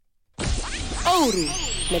Oru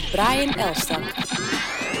met Brian Elstak.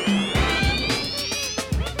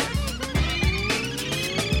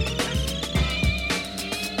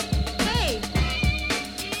 Hey!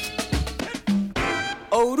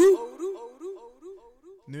 Oru.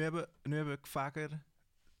 Nu heb ik vaker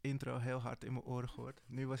intro heel hard in mijn oren gehoord.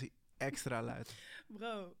 Nu was hij extra luid.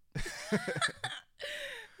 Bro.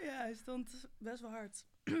 Ja, hij stond best wel hard.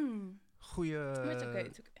 Maar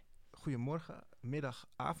het is oké. Goedemorgen, middag,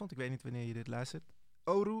 avond. Ik weet niet wanneer je dit luistert.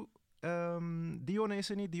 Oru, Dionne is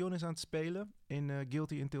er niet. Dionne is aan het spelen in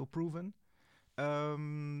Guilty Until Proven.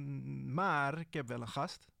 Maar ik heb wel een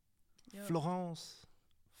gast. Yo. Florence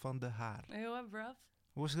van de Haar. Hey, what, bruv?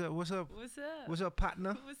 What's up? What's up? What's up,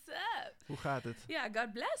 partner? What's up? Hoe gaat het? Ja,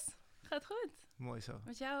 God bless. Gaat goed. Mooi zo.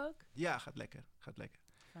 Met jou ook? Ja, gaat lekker.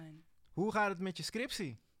 Fijn. Hoe gaat het met je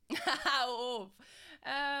scriptie? Hou op.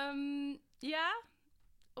 Ja,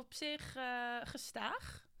 op zich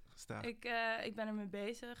gestaag. Ik ben ermee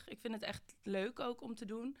bezig. Ik vind het echt leuk ook om te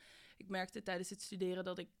doen. Ik merkte tijdens het studeren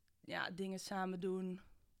dat ik dingen samen doen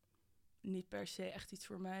niet per se echt iets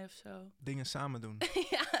voor mij of zo. Dingen samen doen?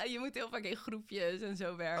 Ja, je moet heel vaak in groepjes en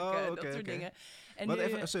zo werken, dat soort dingen. En wat nu,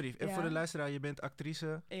 even voor de luisteraar. Je bent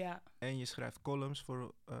actrice en je schrijft columns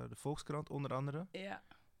voor de Volkskrant onder andere. Ja.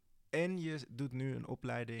 En je doet nu een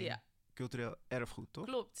opleiding cultureel erfgoed, toch?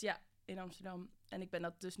 Klopt, ja, in Amsterdam. En ik ben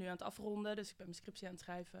dat dus nu aan het afronden, dus ik ben mijn scriptie aan het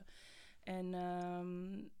schrijven. En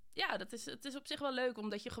het is op zich wel leuk,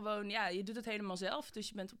 omdat je gewoon, je doet het helemaal zelf. Dus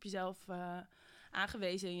je bent op jezelf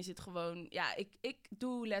aangewezen en je zit gewoon, ik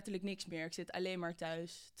doe letterlijk niks meer. Ik zit alleen maar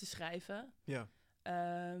thuis te schrijven. Ja.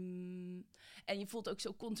 En je voelt ook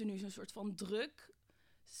zo continu zo'n soort van druk.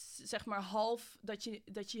 Zeg maar half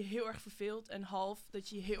dat je heel erg verveelt en half dat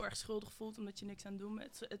je je heel erg schuldig voelt omdat je niks aan het doen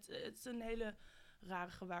bent. Het is een hele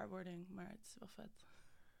rare gewaarwording, maar het is wel vet.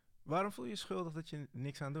 Waarom voel je je schuldig dat je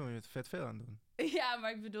niks aan het doen bent? Je bent vet veel aan het doen. Ja,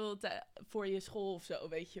 maar ik bedoel voor je school of zo,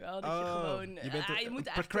 weet je wel. Dat je gewoon... Je bent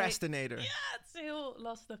een procrastinator. Ja, het is heel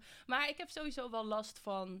lastig. Maar ik heb sowieso wel last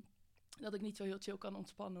van dat ik niet zo heel chill kan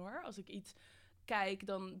ontspannen, hoor. Als ik iets kijk,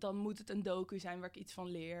 dan moet het een docu zijn waar ik iets van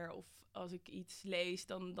leer. Of als ik iets lees,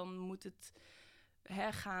 dan moet het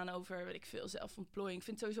gaan over, weet ik veel, zelfontplooiing. Ik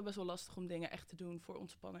vind het sowieso best wel lastig om dingen echt te doen voor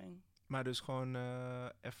ontspanning. Maar dus gewoon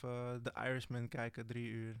even The Irishman kijken, 3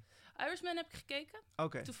 uur. Irishman heb ik gekeken.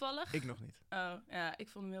 Oké. Toevallig. Ik nog niet. Oh, ja, ik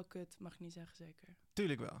vond hem heel kut. Mag ik niet zeggen, zeker.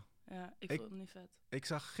 Tuurlijk wel. Ja, ik vond hem niet vet. Ik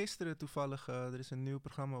zag gisteren toevallig, er is een nieuw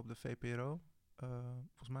programma op de VPRO.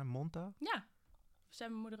 Volgens mij Monta. Ja, zei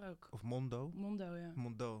mijn moeder ook. Of Mondo. Mondo, ja.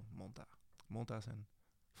 Monta. Monta is een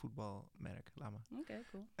voetbalmerk, laat maar. Oké,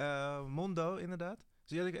 cool. Mondo, inderdaad.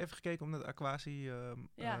 Dus had ik even gekeken omdat Aquasi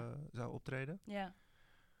zou optreden. Ja.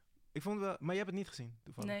 Ik vond wel, maar je hebt het niet gezien,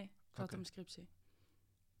 toevallig? Nee, ik had een scriptie.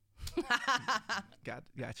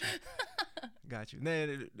 Got you.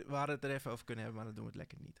 Nee, we hadden het er even over kunnen hebben, maar dan doen we het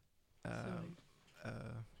lekker niet. Sorry.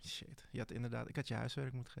 Shit. Ik had je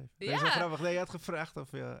huiswerk moeten geven. Ja. Dat is wel grappig. Nee, je had gevraagd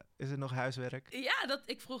of is er nog huiswerk? Ja,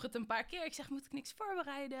 ik vroeg het een paar keer. Ik zeg, moet ik niks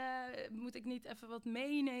voorbereiden? Moet ik niet even wat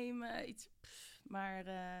meenemen? Iets. Maar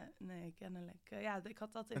nee, kennelijk. Ik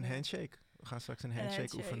had dat in een handshake. We gaan straks een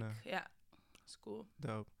handshake oefenen. Ja, dat is cool.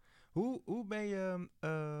 Dope. Hoe ben je...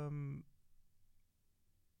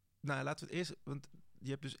 nou, laten we het eerst... Want je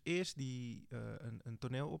hebt dus eerst een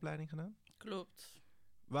toneelopleiding gedaan. Klopt.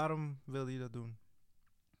 Waarom wilde je dat doen?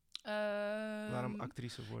 Waarom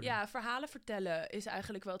actrice worden? Ja, verhalen vertellen is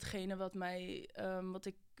eigenlijk wel hetgene wat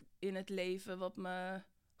ik in het leven, wat me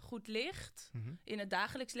goed ligt. Mm-hmm. In het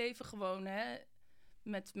dagelijks leven gewoon, hè.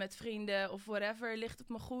 Met vrienden of whatever ligt het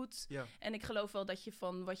me goed. Ja. En ik geloof wel dat je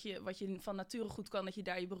van wat je van nature goed kan, dat je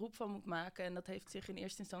daar je beroep van moet maken. En dat heeft zich in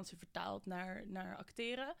eerste instantie vertaald naar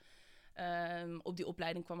acteren. Op die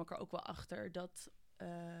opleiding kwam ik er ook wel achter dat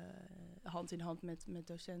hand in hand met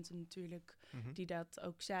docenten natuurlijk, Mm-hmm. die dat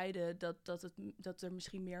ook zeiden, dat er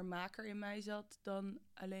misschien meer maker in mij zat dan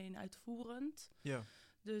alleen uitvoerend. Ja.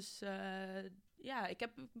 Dus ik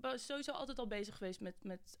heb sowieso altijd al bezig geweest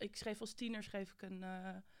met ik schreef als tiener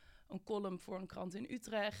een column voor een krant in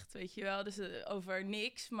Utrecht, weet je wel. Dus over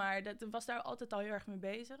niks, maar dat was daar altijd al heel erg mee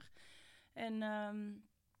bezig. En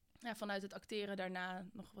vanuit het acteren daarna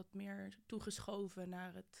nog wat meer toegeschoven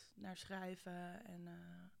naar schrijven. En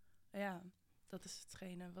dat is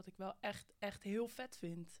hetgene wat ik wel echt heel vet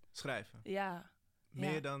vind. Schrijven? Ja.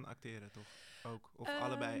 Meer dan acteren, toch? Ook? Of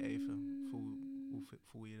allebei even? Hoe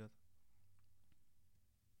voel je dat?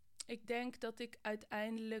 Ik denk dat ik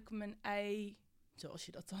uiteindelijk mijn ei, zoals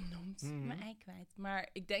je dat dan noemt, mijn ei kwijt. Maar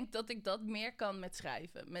ik denk dat ik dat meer kan met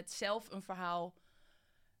schrijven. Met zelf een verhaal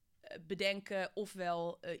bedenken,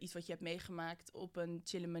 ofwel iets wat je hebt meegemaakt op een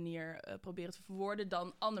chille manier proberen te verwoorden,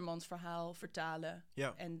 dan andermans verhaal vertalen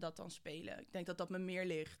Ja. en dat dan spelen. Ik denk dat dat me meer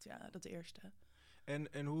ligt, ja, dat eerste.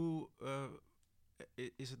 En hoe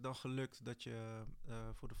is het dan gelukt dat je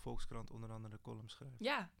voor de Volkskrant onder andere columns schrijft?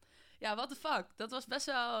 Ja, what the fuck. Dat was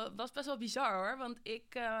best wel bizar, hoor. Want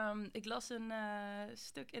ik las een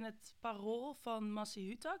stuk in het Parool van Massi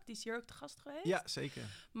Hutak. Die is hier ook te gast geweest. Ja,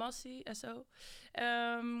 zeker. Massi, SO.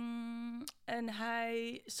 En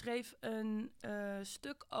hij schreef een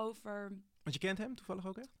stuk over... Want je kent hem toevallig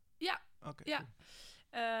ook echt? Ja. Oké. Ja.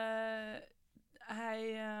 Cool.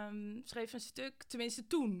 Hij schreef een stuk, tenminste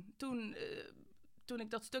toen ik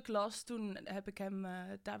dat stuk las, toen heb ik hem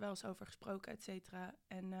daar wel eens over gesproken, et cetera.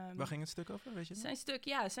 Waar ging het stuk over, weet je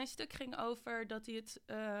nog? Zijn stuk ging over dat hij het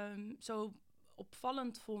zo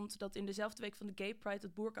opvallend vond dat in dezelfde week van de Gay Pride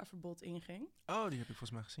het boerkaverbod inging. Oh, die heb ik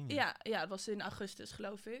volgens mij gezien. Ja, het was in augustus,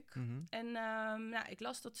 geloof ik. Mhm. En ik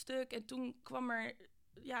las dat stuk en toen kwamen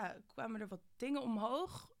er wat dingen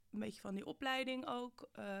omhoog. Een beetje van die opleiding ook.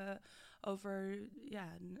 Over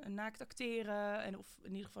naakt acteren. En of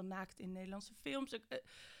in ieder geval naakt in Nederlandse films.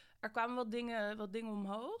 Er kwamen wat dingen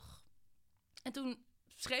omhoog. En toen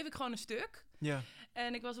schreef ik gewoon een stuk. Ja.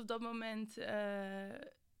 En ik was op dat moment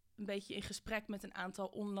een beetje in gesprek met een aantal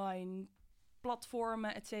online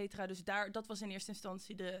platformen, et cetera. Dus dat was in eerste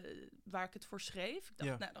instantie waar ik het voor schreef. Ik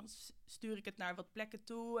dacht, dan stuur ik het naar wat plekken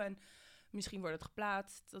toe. En misschien wordt het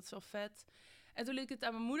geplaatst. Dat is wel vet. En toen liet ik het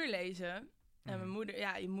aan mijn moeder lezen. En mijn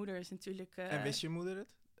moeder, je moeder is natuurlijk... En wist je moeder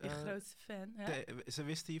het? Je grootste fan. Hè? Ze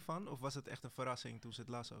wist hiervan? Of was het echt een verrassing toen ze het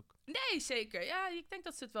las ook? Nee, zeker. Ja, ik denk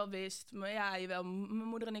dat ze het wel wist. Maar ja, jawel, mijn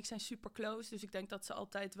moeder en ik zijn super close. Dus ik denk dat ze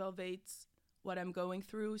altijd wel weet what I'm going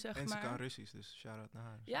through, zeg maar. En ze kan Russisch, dus shout-out naar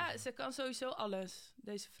haar. Ja, ze kan sowieso alles.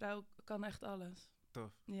 Deze vrouw kan echt alles.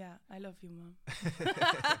 Tof. Ja, I love you, man.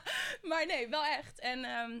 Maar nee, wel echt.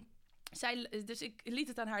 En... dus ik liet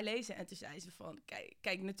het aan haar lezen en toen zei ze van...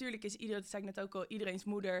 Kijk, natuurlijk is dat zei ik net ook al, iedereen's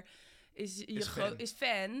moeder is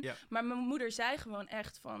fan. Ja. Maar mijn moeder zei gewoon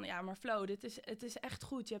echt van... Ja, maar Flo, het is echt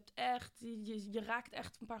goed. Je hebt echt, je raakt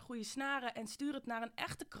echt een paar goede snaren en stuur het naar een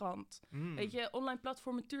echte krant. Weet je, online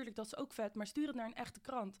platform natuurlijk, dat is ook vet. Maar stuur het naar een echte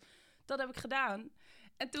krant. Dat heb ik gedaan.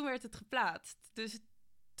 En toen werd het geplaatst. Dus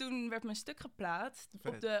toen werd mijn stuk geplaatst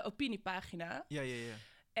op de opiniepagina. Ja.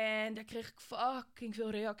 En daar kreeg ik fucking veel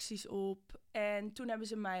reacties op. En toen hebben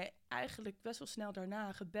ze mij eigenlijk best wel snel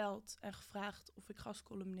daarna gebeld en gevraagd of ik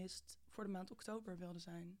gastcolumnist voor de maand oktober wilde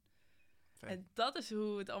zijn. Vet. En dat is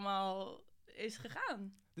hoe het allemaal is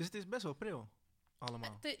gegaan. Dus het is best wel pril,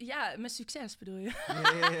 allemaal. Ja, met succes bedoel je?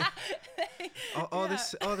 Ja.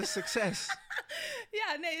 All this succes.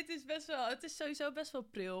 Ja, nee, het is sowieso best wel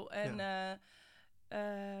pril. En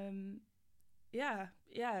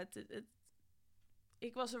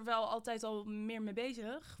ik was er wel altijd al meer mee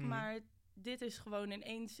bezig. Maar dit is gewoon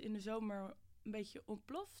ineens in de zomer een beetje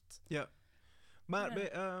ontploft. Ja. Maar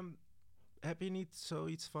heb je niet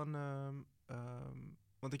zoiets van...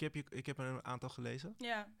 want ik heb er een aantal gelezen.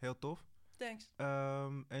 Ja. Heel tof. Thanks.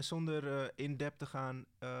 En zonder in-depth te gaan,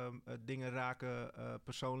 dingen raken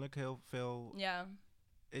persoonlijk heel veel... Ja.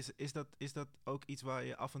 Is dat ook iets waar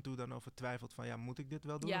je af en toe dan over twijfelt van... Ja, moet ik dit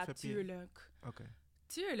wel doen? Ja, of heb tuurlijk. Oké.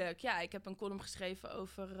 Tuurlijk, ja. Ik heb een column geschreven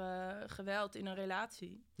over geweld in een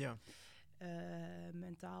relatie. Ja.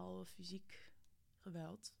 Mentaal, fysiek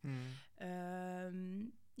geweld.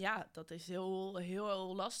 Mm. Dat is heel,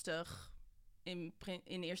 heel lastig in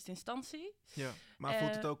eerste instantie. Ja, maar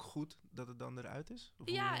voelt het ook goed dat het dan eruit is? Of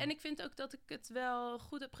en ik vind ook dat ik het wel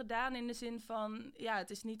goed heb gedaan in de zin van... Ja, het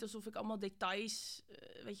is niet alsof ik allemaal details...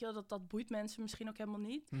 weet je wel, dat boeit mensen misschien ook helemaal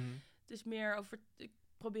niet. Mm-hmm. Het is meer over... Ik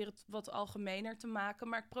probeer het wat algemener te maken,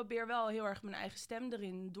 maar ik probeer wel heel erg mijn eigen stem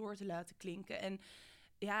erin door te laten klinken. En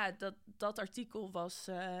ja, dat artikel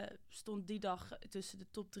stond die dag tussen de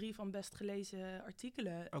top 3 van best gelezen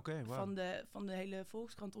artikelen van de hele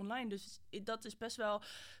Volkskrant online. Dus dat is best wel...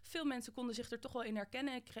 Veel mensen konden zich er toch wel in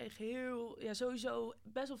herkennen. Ik kreeg sowieso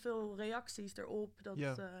best wel veel reacties erop.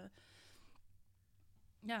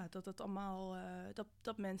 Dat het allemaal...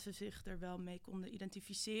 dat mensen zich er wel mee konden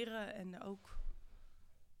identificeren en ook...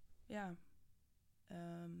 Ja.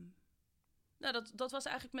 Dat was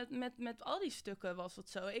eigenlijk met al die stukken was het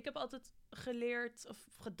zo. Ik heb altijd geleerd of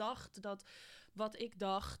gedacht dat wat ik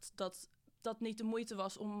dacht... dat niet de moeite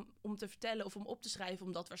was om te vertellen of om op te schrijven...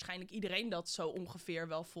 omdat waarschijnlijk iedereen dat zo ongeveer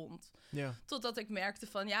wel vond. Ja. Totdat ik merkte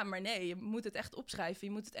van, ja, maar nee, je moet het echt opschrijven.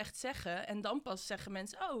 Je moet het echt zeggen. En dan pas zeggen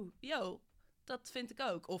mensen, dat vind ik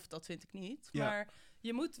ook. Of dat vind ik niet. Ja. Maar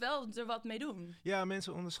je moet wel er wat mee doen. Ja,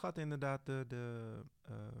 mensen onderschatten inderdaad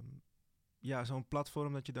zo'n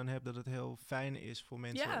platform dat je dan hebt, dat het heel fijn is voor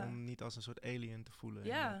mensen Ja. om niet als een soort alien te voelen.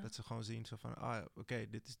 Ja. En dat ze gewoon zien zo van, oké,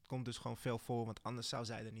 komt dus gewoon veel voor, want anders zou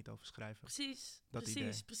zij er niet over schrijven. Dat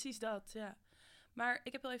idee. Precies dat, ja. Maar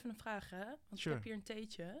ik heb wel even een vraag, hè? Want Sure. ik heb hier een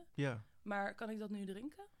theetje. Ja, Maar kan ik dat nu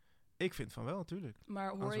drinken? ik vind van wel, natuurlijk. Maar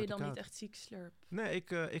hoor Anders je wordt dan het niet koud. echt ziek slurp? Nee,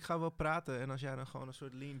 ik ga wel praten en als jij dan gewoon een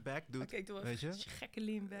soort lean back doet, Oké, ik doe weet even je? een gekke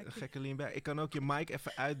leanback. Een gekke lean back. Ik kan ook je mic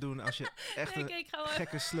even uitdoen als je echt Nee, een oké, ik ga wel even...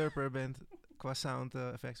 gekke slurper bent qua sound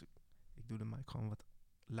effects. Ik doe de mic gewoon wat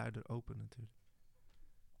luider open natuurlijk.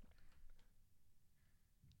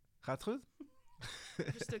 Gaat het goed?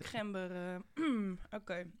 Een stuk gember.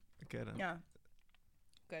 Oké, Oké dan. ja.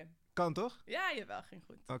 Oké. Kan toch? Ja, jawel, ging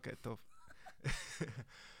goed. Oké, tof.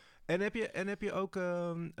 En heb je ook,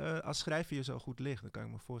 als schrijver je zo goed ligt, dan kan ik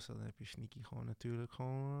me voorstellen, dan heb je sneaky gewoon natuurlijk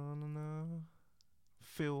gewoon een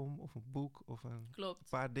film of een boek of een Klopt,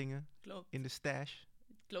 paar dingen klopt, in de stash.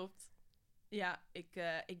 klopt. Ja,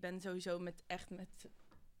 ik ben sowieso met...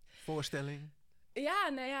 Voorstelling. Ja,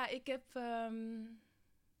 nou ja, ik heb...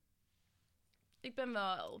 ik ben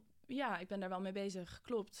wel... Ja, ik ben daar wel mee bezig.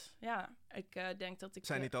 Klopt. Ja, ik denk dat ik...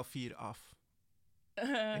 Zijn niet al 4 af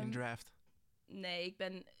in draft? Nee,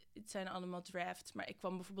 het zijn allemaal drafts. Maar ik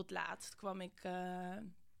kwam bijvoorbeeld laatst... ik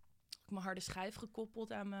mijn harde schijf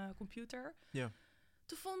gekoppeld aan mijn computer. Ja.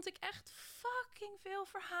 Toen vond ik echt fucking veel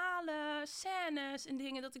verhalen, scènes en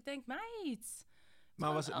dingen dat ik denk, meid...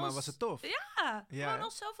 Maar was het tof? Ja, Ja. gewoon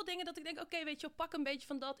al zoveel dingen dat ik denk, oké, weet je wel, pak een beetje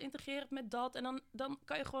van dat, integreer het met dat. En dan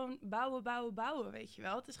kan je gewoon bouwen, weet je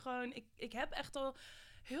wel. Het is gewoon, ik heb echt al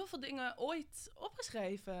heel veel dingen ooit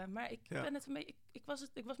opgeschreven. Maar ik ben het een beetje,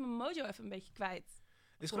 ik was mijn mojo even een beetje kwijt.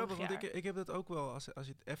 Is vorig grappig, want jaar. ik heb dat ook wel. Als je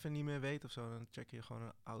het even niet meer weet of zo, dan check je gewoon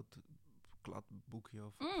een oud kladboekje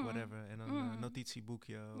of whatever. En een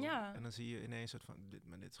notitieboekje. Ja. En dan zie je ineens soort van,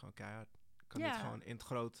 dit is gewoon keihard. Ik kan Ja. dit gewoon in het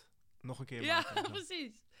groot nog een keer Ja, maken. of zo.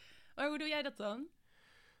 precies. Maar hoe doe jij dat dan?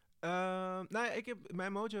 Nou ja,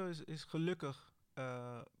 mijn mojo is gelukkig,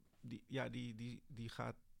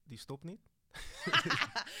 die stopt niet.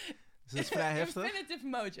 Dus dat is vrij heftig. Definitive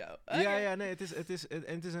mojo. Oké. Ja, nee,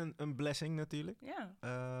 het is een blessing natuurlijk. Ja,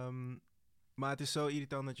 Maar het is zo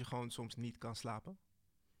irritant dat je gewoon soms niet kan slapen.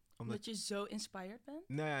 omdat je zo inspired bent.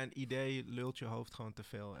 Nou ja, een idee lult je hoofd gewoon te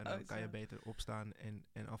veel. En dan Oh, kan je zo. beter opstaan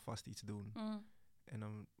en alvast iets doen. Mm, En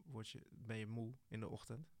dan ben je moe in de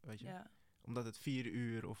ochtend, weet je. ja. Omdat het 4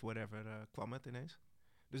 uur of whatever kwam het ineens.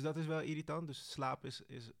 Dus dat is wel irritant. Dus slaap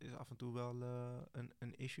is af en toe wel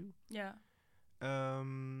een issue. Ja.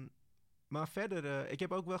 Maar verder, ik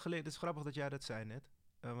heb ook wel geleerd... Het is grappig dat jij dat zei net.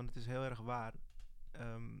 Want het is heel erg waar.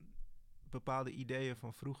 Bepaalde ideeën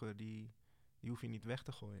van vroeger, die hoef je niet weg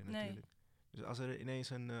te gooien Nee. natuurlijk. Dus als er ineens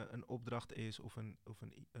een opdracht is of een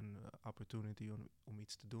opportunity om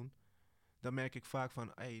iets te doen... dan merk ik vaak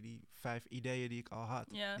van, die 5 ideeën die ik al had...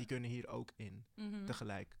 Ja. die kunnen hier ook in, Mhm.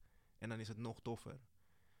 tegelijk. En dan is het nog toffer.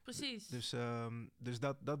 Precies. Dus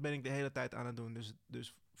dat ben ik de hele tijd aan het doen.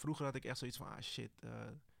 Dus vroeger had ik echt zoiets van, shit...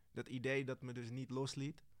 dat idee dat me dus niet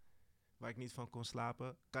losliet... waar ik niet van kon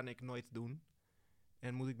slapen, kan ik nooit doen.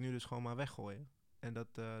 En moet ik nu dus gewoon maar weggooien. En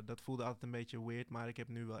dat voelde altijd een beetje weird... maar ik heb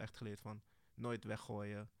nu wel echt geleerd van... nooit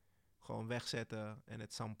weggooien, gewoon wegzetten... en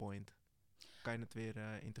at some point kan je het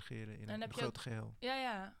weer integreren in En een heb je groot ook- geheel.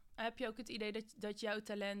 Ja. Heb je ook het idee dat jouw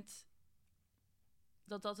talent...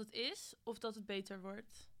 dat het is? Of dat het beter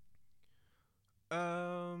wordt?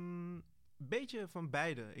 Beetje van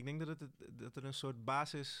beide. Ik denk dat er een soort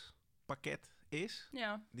basispakket is...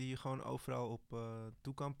 Ja. die je gewoon overal op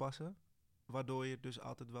toe kan passen... waardoor je dus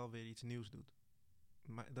altijd wel weer iets nieuws doet.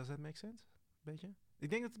 Maar does that make sense? Beetje? Ik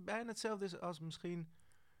denk dat het bijna hetzelfde is als misschien...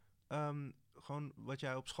 gewoon wat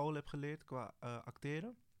jij op school hebt geleerd qua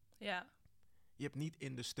acteren. Ja. Je hebt niet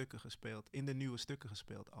in de stukken gespeeld, in de nieuwe stukken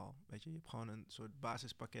gespeeld al. Weet je hebt gewoon een soort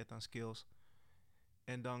basispakket aan skills.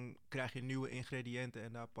 En dan krijg je nieuwe ingrediënten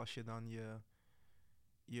en daar pas je dan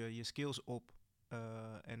je skills op.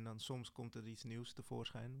 En dan soms komt er iets nieuws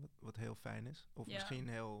tevoorschijn, wat heel fijn is. Of Ja. misschien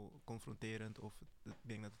heel confronterend, of ik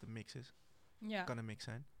denk dat het een mix is. Ja. Kan een mix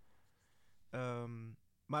zijn.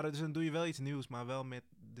 Maar dus dan doe je wel iets nieuws, maar wel met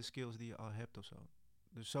de skills die je al hebt of zo.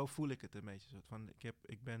 Dus zo voel ik het een beetje. Soort van,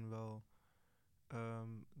 ik ben wel...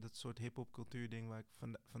 dat soort hip-hop cultuur ding waar ik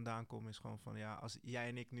vandaan kom is gewoon van... ja, als jij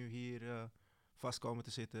en ik nu hier vast komen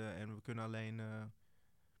te zitten... en we kunnen alleen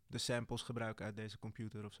de samples gebruiken uit deze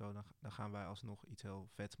computer of zo... dan gaan wij alsnog iets heel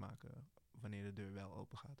vets maken... wanneer de deur wel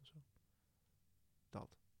open gaat of zo.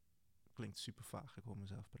 Dat. Klinkt super vaag, ik hoor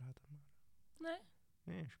mezelf praten. Maar... Nee?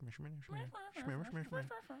 Nee, smir.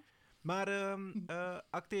 Maar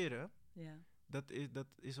acteren, Ja. dat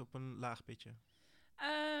is op een laag pitje.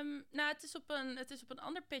 Nou, het is op een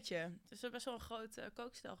ander pitje. Het is best wel een groot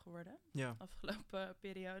kookstel geworden. Ja, Afgelopen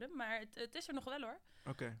periode. Maar het is er nog wel hoor.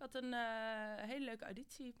 oké. Ik had een hele leuke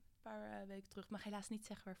auditie een paar weken terug. Mag helaas niet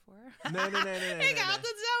zeggen waarvoor. Nee. Ik haat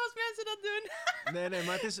het zo als mensen dat doen. Nee,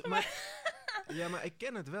 maar het is... Ja, maar ik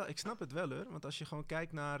ken het wel. Ik snap het wel, hoor. Want als je gewoon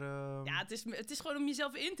kijkt naar... Ja, het is gewoon om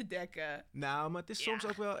jezelf in te dekken. Nou, maar het is soms Ja.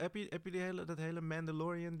 ook wel... Heb je dat hele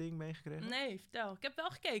Mandalorian-ding meegekregen? Nee, vertel. Ik heb wel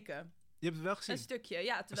gekeken. Je hebt het wel gezien? Een stukje,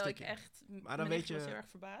 ja. Terwijl stukje. ik echt... Maar dan weet je- was heel erg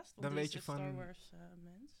verbaasd. Want dan die weet is je een van- Star Wars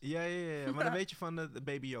mens. Ja. Maar dan weet je van de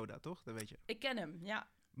Baby Yoda, toch? Dat weet je. Ik ken hem, ja.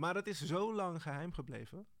 Maar het is zo lang geheim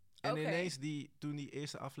gebleven. En Oké. ineens, toen die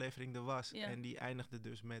eerste aflevering er was... Ja. en die eindigde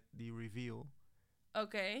dus met die reveal...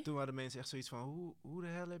 Oké. Toen waren mensen echt zoiets van... Hoe de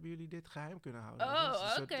hel hebben jullie dit geheim kunnen houden? Oh, Dat is een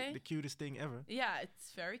soort oké. the cutest thing ever. Ja,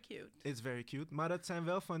 it's very cute. It's very cute. Maar dat zijn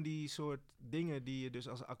wel van die soort dingen die je dus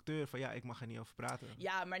als acteur... van ja, ik mag er niet over praten.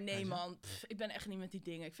 Ja, maar nee Weet je? man. Ik ben echt niet met die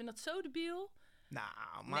dingen. Ik vind dat zo debiel.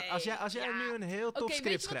 Nou, maar Nee, als jij ja. nu een heel tof Oké, script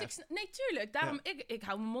weet je wat schrijft... nee, tuurlijk. Daarom, ik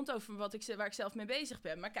hou mijn mond over waar ik zelf mee bezig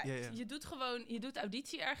ben. Maar kijk, Ja. je doet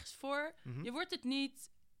auditie ergens voor. Mhm. Je wordt het niet...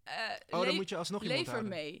 dan moet je alsnog iemand lever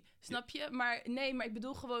houden. mee, snap je? Maar ik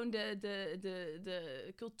bedoel gewoon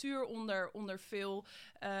de cultuur onder veel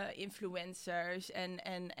influencers en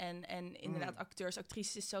inderdaad acteurs,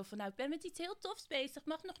 actrices is zo van, nou, ik ben met iets heel tofs bezig,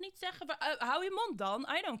 mag nog niet zeggen, hou je mond dan,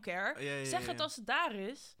 I don't care. Ja. Zeg het als het daar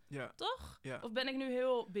is, Ja. toch? Ja. Of ben ik nu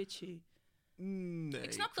heel bitchy? Nee,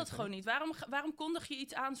 Ik snap vind dat het gewoon niet. Waarom kondig je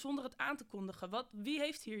iets aan zonder het aan te kondigen? Wie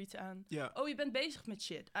heeft hier iets aan? Ja, Oh, je bent bezig met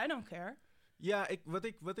shit, I don't care. ja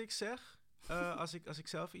wat ik zeg... als ik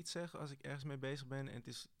zelf iets zeg, als ik ergens mee bezig ben... en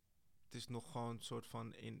het is nog gewoon een soort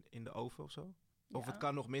van in de oven of zo... Of Ja. het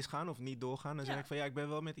kan nog misgaan of niet doorgaan. Dan zeg Ja. ik van ja, ik ben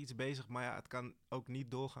wel met iets bezig, maar ja, het kan ook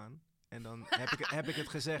niet doorgaan. En dan heb ik het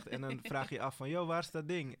gezegd en dan vraag je af van, joh, waar is dat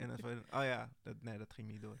ding? En dan van, oh ja, dat ging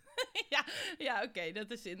niet door. Ja, oké,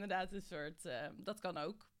 dat is inderdaad een soort... dat kan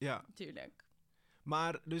ook, Ja, natuurlijk.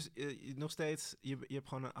 maar dus nog steeds, je hebt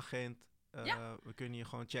gewoon een agent. We kunnen je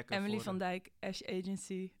gewoon checken. Emily voor van Dijk, Ash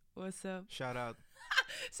Agency, what's up? Shout-out.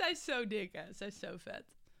 Zij is zo dik, hè? Zij is zo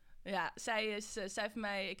vet. Ja, zij heeft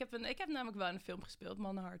mij... Ik heb namelijk wel in een film gespeeld,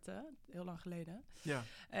 Mannenharten, heel lang geleden. Ja,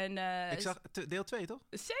 En, ik zag deel 2, toch?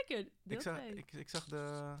 Zeker, deel Ik zag, 2. ik zag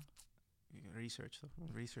de research, toch?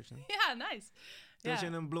 Research. Toen Ja, nice. was je Ja,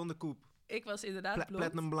 in een blonde koep. ik was inderdaad blond.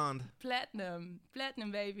 Platinum blonde.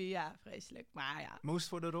 Platinum baby, ja, vreselijk. Maar ja. Moest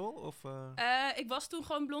voor de rol? Of, Ik was toen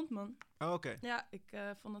gewoon blond, man. Oh, oké. Ja, ik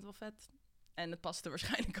vond het wel vet. En het paste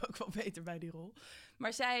waarschijnlijk ook wel beter bij die rol.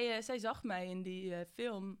 Maar zij zag mij in die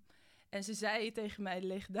film. En ze zei tegen mij de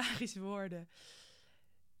legendarische woorden.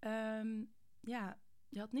 Ja,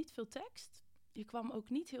 je had niet veel tekst. Je kwam ook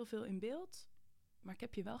niet heel veel in beeld. Maar ik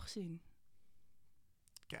heb je wel gezien.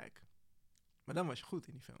 Kijk. Maar dan was je goed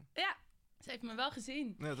in die film. Ja, ze heeft me wel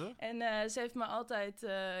gezien. Ja, toch? En ze heeft me altijd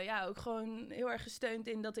ook gewoon heel erg gesteund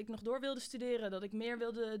in dat ik nog door wilde studeren. Dat ik meer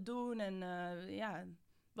wilde doen. En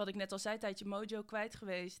wat ik net al zei, tijdje Mojo kwijt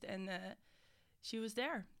geweest. En she was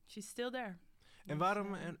there. She's still there. En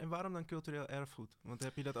waarom dan cultureel erfgoed? Want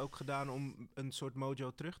heb je dat ook gedaan om een soort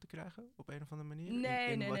mojo terug te krijgen op een of andere manier?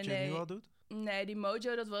 Nee, wat je nu al doet? Nee, die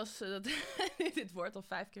Mojo, dat was... dit wordt al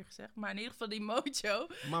 5 keer gezegd. Maar in ieder geval die Mojo.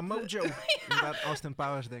 Maar mojo! Ik moet aan Austin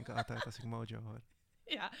Powers denken altijd als ik mojo hoor.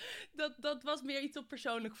 Ja, dat was meer iets op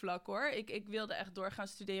persoonlijk vlak, hoor. Ik wilde echt doorgaan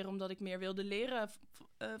studeren omdat ik meer wilde leren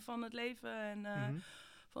van het leven en Mhm.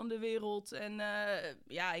 van de wereld. En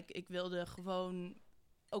ik wilde gewoon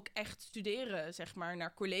ook echt studeren, zeg maar,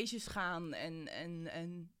 naar colleges gaan en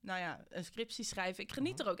nou ja, een scriptie schrijven. Ik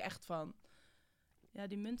geniet er ook echt van. Ja,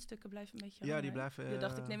 die muntstukken blijven een beetje Ja, hangen, die hè? blijven... Je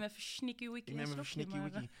dacht, ik neem even sneaky wiki. Ik neem even sneaky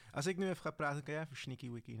wiki. Als ik nu even ga praten, kan jij even sneaky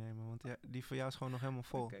wiki nemen. Want ja, die voor jou is gewoon nog helemaal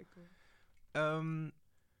vol. Oké, cool.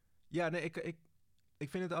 Ja, nee, ik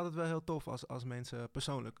vind het altijd wel heel tof als mensen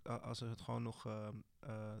persoonlijk, als ze het gewoon nog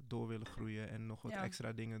door willen groeien en nog wat Ja.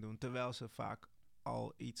 extra dingen doen. Terwijl ze vaak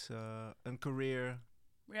al iets, een career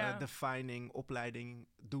Ja. defining opleiding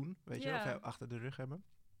doen, weet je, Ja. of achter de rug hebben.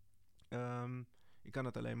 Ik kan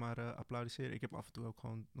het alleen maar applaudisseren. Ik heb af en toe ook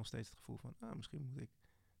gewoon nog steeds het gevoel van, misschien moet ik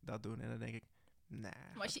dat doen. En dan denk ik, nah.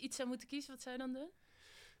 Maar als je iets zou moeten kiezen, wat zou je dan doen?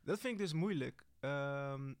 Dat vind ik dus moeilijk.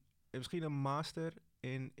 Misschien een master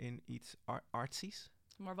in iets artsies.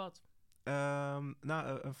 Maar wat?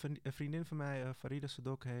 Een vriendin van mij, Farida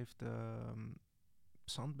Sadok, heeft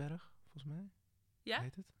Sandberg, volgens mij, Ja,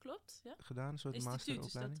 heet het, klopt. Ja. gedaan. Een soort Instituut is dat,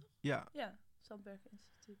 masteropleiding. toch? Ja, Ja, Sandberg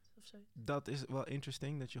Instituut of zo. dat is wel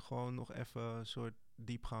interesting, dat je gewoon nog even een soort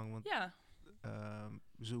diepgang Ja,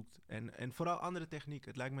 zoekt. En vooral andere technieken.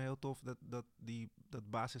 Het lijkt me heel tof dat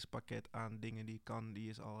basispakket aan dingen die je kan, die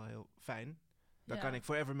is al heel fijn. Daar Ja. kan ik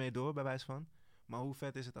forever mee door, bij wijze van. Maar hoe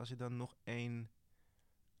vet is het als je dan nog één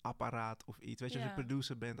apparaat of iets... Weet je, als je Ja.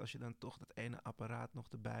 producer bent, als je dan toch dat ene apparaat nog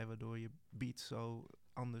erbij... waardoor je beats zo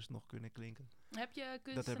anders nog kunnen klinken. Heb je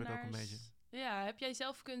kunstenaars... Dat heb ik ook een beetje. Ja, heb jij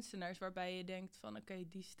zelf kunstenaars waarbij je denkt van... Oké,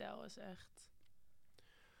 die stijl is echt...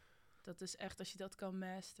 Dat is echt, als je dat kan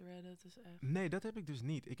masteren, dat is echt... Nee, dat heb ik dus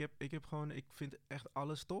niet. Ik heb gewoon... Ik vind echt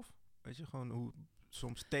alles tof. Weet je, gewoon hoe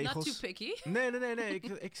soms Not tegels... too picky. Nee.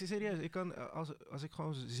 Ik serieus. Ik kan, als ik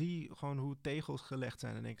gewoon zie gewoon hoe tegels gelegd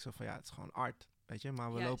zijn... dan denk ik zo van, ja, het is gewoon art. Weet je, maar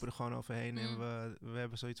we Juist. lopen er gewoon overheen... en Mm. we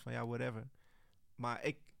hebben zoiets van, ja, whatever. Maar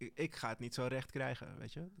ik ga het niet zo recht krijgen,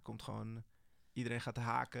 weet je. Er komt gewoon... Iedereen gaat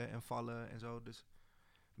haken en vallen en zo. Dus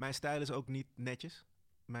mijn stijl is ook niet netjes.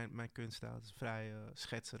 Mijn kunststijl is vrij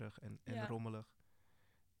schetserig en Ja. rommelig.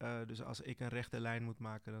 Dus als ik een rechte lijn moet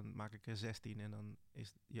maken, dan maak ik er 16. En dan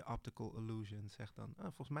is je optical illusion zegt dan...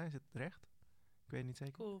 volgens mij is het recht. Ik weet niet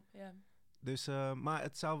zeker. Cool, ja. Dus, maar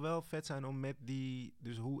het zou wel vet zijn om met die...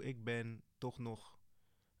 Dus hoe ik ben, toch nog...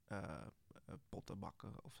 potten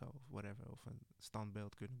bakken of zo. Of whatever. Of een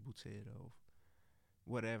standbeeld kunnen boetseren. Of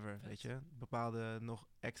whatever, Vet. weet je. Bepaalde nog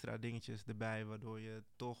extra dingetjes erbij... waardoor je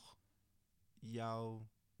toch jouw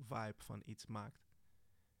vibe van iets maakt.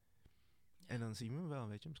 En dan zien we wel,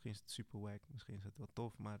 weet je. Misschien is het super wack. Misschien is het wel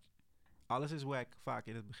tof. Maar alles is wack vaak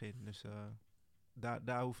in het begin. Dus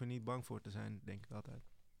daar hoeven we niet bang voor te zijn, denk ik altijd.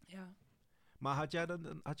 Ja. Maar had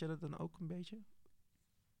jij dat dan ook een beetje?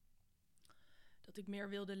 Dat ik meer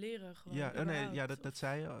wilde leren gewoon. Ja, nee, überhaupt, ja, of- dat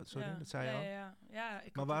zei je. Sorry, ja, dat zei je ja, al. Ja,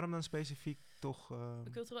 ik Maar had waarom dan specifiek toch...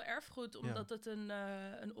 cultureel erfgoed, omdat het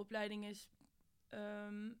een opleiding is.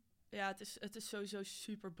 Ja, het is sowieso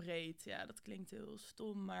super breed. Ja, dat klinkt heel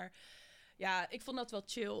stom, maar ja, ik vond dat wel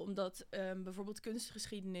chill, omdat bijvoorbeeld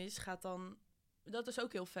kunstgeschiedenis gaat dan... Dat is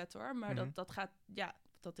ook heel vet hoor, maar Mhm. dat gaat... Ja,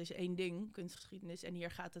 dat is één ding, kunstgeschiedenis. En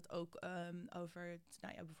hier gaat het ook over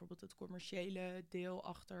nou ja, bijvoorbeeld het commerciële deel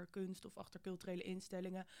achter kunst of achter culturele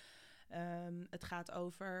instellingen. Het gaat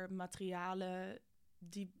over materialen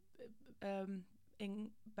die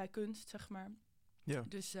bij kunst, zeg maar. Ja.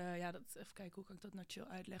 Dus even kijken, hoe kan ik dat nou chill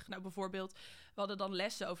uitleggen? Nou, bijvoorbeeld, we hadden dan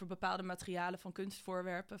lessen over bepaalde materialen van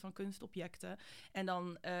kunstvoorwerpen, van kunstobjecten. En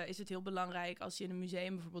dan is het heel belangrijk als je in een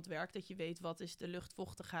museum bijvoorbeeld werkt, dat je weet wat is de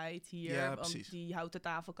luchtvochtigheid hier. Ja, want precies. die houten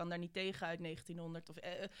tafel kan daar niet tegen uit 1900. Of,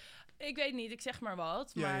 ik weet niet, ik zeg maar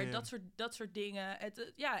wat. Ja, Maar ja, ja. Dat soort dingen.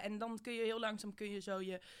 En dan kun je heel langzaam zo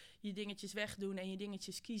je dingetjes wegdoen en je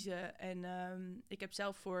dingetjes kiezen. En ik heb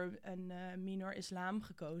zelf voor een minor islam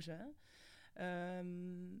gekozen.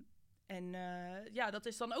 Dat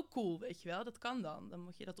is dan ook cool, weet je wel. Dat kan dan. Dan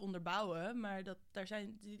moet je dat onderbouwen. Maar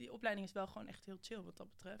die opleiding is wel gewoon echt heel chill wat dat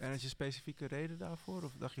betreft. En had je specifieke reden daarvoor?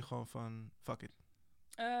 Of dacht je gewoon van, fuck it?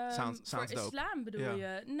 Voor sounds dope. islam bedoel Ja.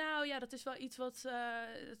 je? Nou ja, dat is wel iets wat...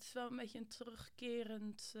 het is wel een beetje een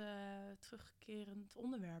terugkerend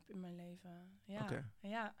onderwerp in mijn leven. Ja, Oké.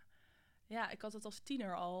 ja, ik had het als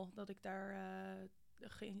tiener al. Dat ik daar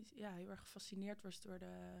heel erg gefascineerd was door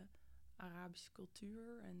de Arabische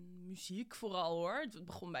cultuur en muziek vooral hoor. Het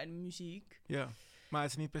begon bij de muziek. Ja. Maar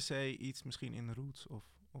het is niet per se iets misschien in de roots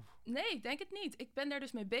of... Nee, ik denk het niet. Ik ben daar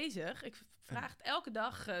dus mee bezig. Ik vraag elke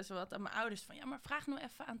dag zowat aan mijn ouders van... ja, maar vraag nou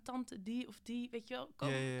even aan tante die of die. Weet je wel,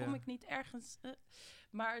 kom ik niet ergens...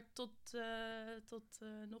 maar tot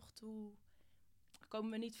nog toe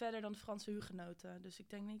komen we niet verder dan de Franse hugenoten. Dus ik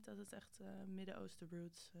denk niet dat het echt Midden-Oosten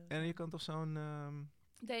roots... En je kan toch zo'n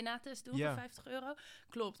DNA-test doen voor €50?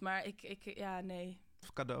 Klopt, maar nee.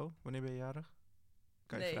 cadeau, wanneer ben je jarig?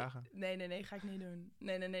 Kan je vragen. Nee, ga ik niet doen.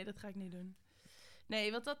 Nee, dat ga ik niet doen.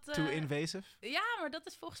 Nee, want dat... Too invasive? Ja, maar dat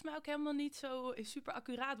is volgens mij ook helemaal niet zo super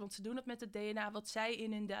accuraat. Want ze doen het met het DNA wat zij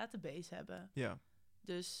in hun database hebben. Ja.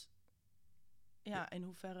 Dus ja, in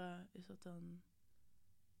hoeverre is dat dan...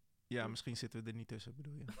 Ja, misschien zitten we er niet tussen,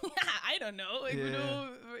 bedoel je? Ja, I don't know. Ik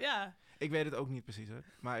bedoel, ja. Ik weet het ook niet precies, hoor.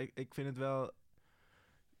 Maar ik vind het wel...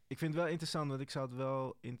 Ik vind het wel interessant, want ik zou het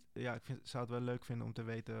wel... zou het wel leuk vinden om te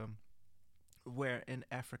weten... Where in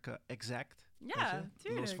Africa exact? Ja,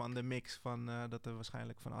 tuurlijk. Los van de mix van dat er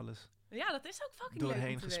waarschijnlijk van alles... Ja, dat is ook fucking doorheen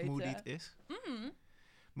leuk om te gesmoothied weten. is. Mm.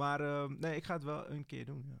 Maar nee, ik ga het wel een keer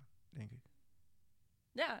doen, ja, denk ik.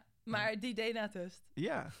 Ja, maar die DNA-test.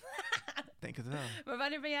 Ja, denk het wel. Maar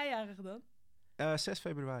wanneer ben jij jarig dan? 6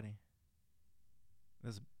 februari.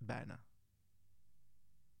 Dat is bijna.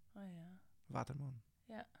 Oh ja. Waterman.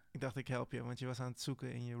 Ja. Ik dacht, ik help je, want je was aan het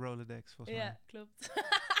zoeken in je Rolodex, volgens mij. Ja, klopt.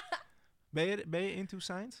 Ben je into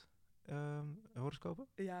science? Horoscopen?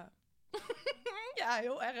 Ja. Ja,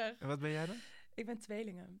 heel erg. En wat ben jij dan? Ik ben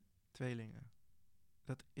tweelingen. Tweelingen.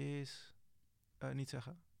 Dat is... niet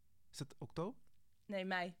zeggen. Is dat oktober? Nee,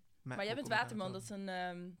 mei. Maar jij hoe bent kom ik aan waterman, het dat is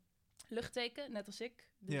een Luchtteken, net als ik.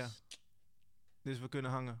 Dus Ja. Dus we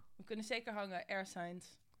kunnen hangen. we kunnen zeker hangen. Air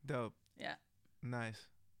signs. Dope. Ja. Nice.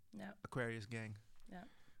 Ja. Aquarius gang. Ja.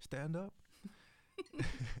 Stand up.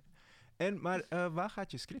 Maar waar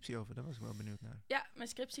gaat je scriptie over? Daar was ik wel benieuwd naar. Ja, mijn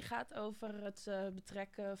scriptie gaat over het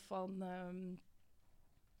betrekken van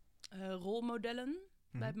rolmodellen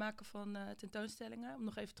bij het maken van tentoonstellingen. Om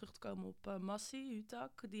nog even terug te komen op Massi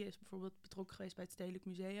Hutak. Die is bijvoorbeeld betrokken geweest bij het Stedelijk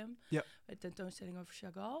Museum. Ja. Bij de tentoonstelling over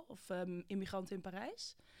Chagall. Of Immigranten in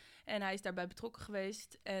Parijs. En hij is daarbij betrokken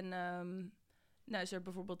geweest. En nou is er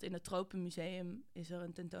bijvoorbeeld in het Tropenmuseum is er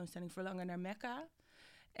een tentoonstelling Verlangen naar Mekka.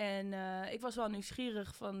 En ik was wel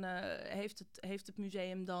nieuwsgierig van, heeft het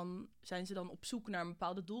museum dan, zijn ze dan op zoek naar een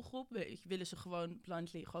bepaalde doelgroep? Willen ze gewoon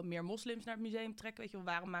bluntly gewoon meer moslims naar het museum trekken? Weet je wel,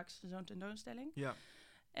 waarom maken ze zo'n tentoonstelling? Ja.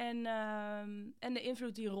 En de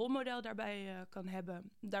invloed die een rolmodel daarbij kan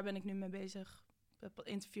hebben, daar ben ik nu mee bezig. Ik heb al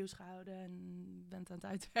interviews gehouden en ben het aan het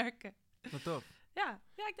uitwerken. Wat tof. Ja,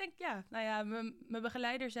 ik denk ja. Nou ja, mijn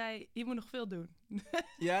begeleider zei, je moet nog veel doen.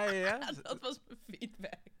 Ja. Dat was mijn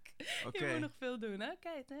feedback. Oké. Je moet nog veel doen.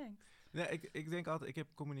 Oké, thanks. Nee, ik denk altijd, ik heb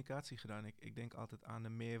communicatie gedaan. Ik denk altijd aan de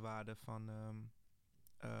meerwaarde van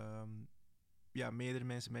meerdere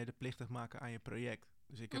mensen medeplichtig maken aan je project.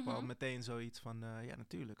 Dus ik heb al meteen zoiets van, ja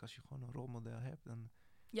natuurlijk, als je gewoon een rolmodel hebt, dan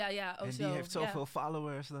Ja, en die heeft zoveel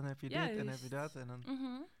followers, dan heb je dit en dan heb je dat. En dan,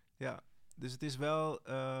 ja, dus het is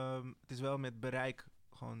wel met bereik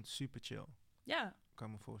gewoon super chill. Ja. Kan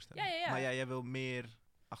ik me voorstellen. Ja. Maar ja, jij wil meer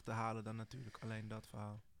achterhalen dan natuurlijk alleen dat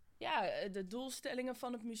verhaal. Ja, de doelstellingen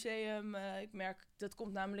van het museum, ik merk, dat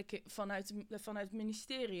komt namelijk vanuit het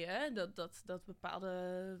ministerie, hè? Dat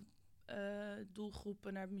bepaalde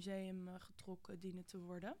doelgroepen naar het museum getrokken dienen te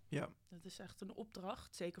worden. Ja. Dat is echt een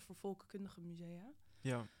opdracht, zeker voor volkenkundige musea.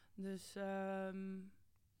 Ja. Dus daar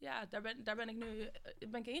ben ik nu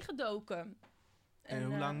ingedoken. En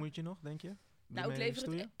hoe lang moet je nog, denk je? Nou, ik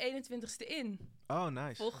lever het 21ste in. Oh,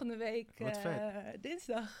 nice. Volgende week Wat vet.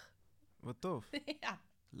 dinsdag. Wat tof. Ja.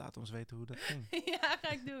 Laat ons weten hoe dat ging. Ja, ga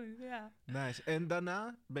ik doen, ja. Nice. En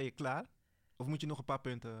daarna ben je klaar? Of moet je nog een paar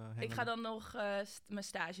punten hengelen? Ik ga dan nog mijn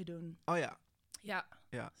stage doen. Oh ja.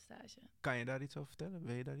 Ja, stage. Kan je daar iets over vertellen?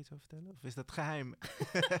 Wil je daar iets over vertellen? Of is dat geheim?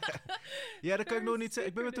 Ja, dat kan ik nog niet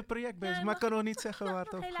zeggen. Ik ben met een project bezig, maar ik kan nog niet zeggen waar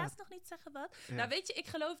het over gaat. Helaas nog niet zeggen wat. Ja. Nou, weet je,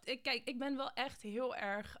 kijk, ik ben wel echt heel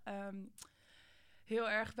erg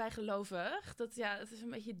bijgelovig. Het is een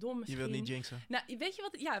beetje dom misschien. Je wilt niet jinxen. Nou, weet je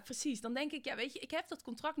wat? Ja, precies. Dan denk ik, ja, weet je, ik heb dat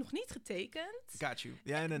contract nog niet getekend. Got you.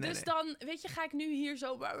 Ja, nee. Dus dan, weet je, ga ik nu hier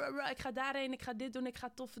zo, ik ga daarheen, ik ga dit doen, ik ga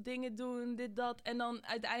toffe dingen doen, dit, dat. En dan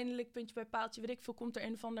uiteindelijk, puntje bij paaltje, weet ik veel, komt er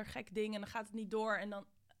een of ander gek ding en dan gaat het niet door. En dan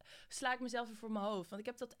sla ik mezelf weer voor mijn hoofd. Want ik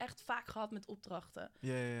heb dat echt vaak gehad met opdrachten.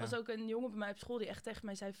 Ja. Er was ook een jongen bij mij op school die echt tegen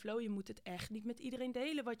mij zei, Flo, je moet het echt niet met iedereen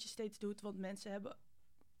delen wat je steeds doet. Want mensen hebben,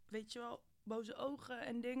 weet je wel, boze ogen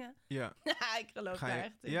en dingen. Ja. Ik geloof daar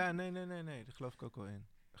echt in. Ja, nee. Daar geloof ik ook wel in.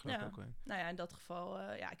 Nou ja, in dat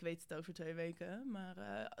geval, ik weet het over 2 weken.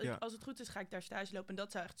 Maar als het goed is, ga ik daar stage lopen. En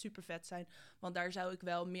dat zou echt super vet zijn. Want daar zou ik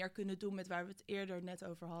wel meer kunnen doen met waar we het eerder net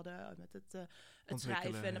over hadden. Met het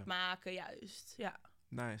schrijven en het maken, juist. Ja.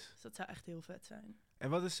 Nice. Dus dat zou echt heel vet zijn. En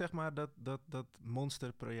wat is zeg maar dat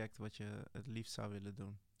monsterproject wat je het liefst zou willen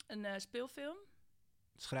doen? Een speelfilm.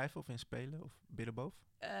 Schrijven of inspelen of binnenboven?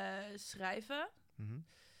 Schrijven. Mm-hmm.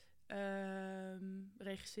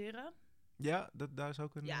 Regisseren. Ja, daar is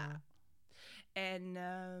ook een... Ja. En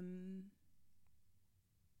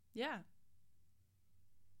ja.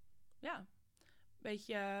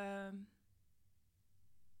 Beetje...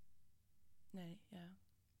 nee, ja.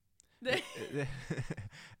 Nee.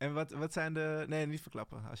 En wat zijn de... Nee, niet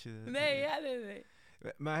verklappen. Als je, Nee.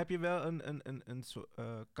 Maar heb je wel een soort...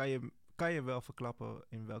 Kan je wel verklappen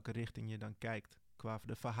in welke richting je dan kijkt? Qua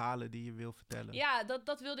de verhalen die je wil vertellen. Ja,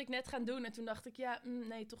 dat wilde ik net gaan doen. En toen dacht ik,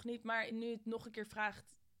 nee, toch niet. Maar nu het nog een keer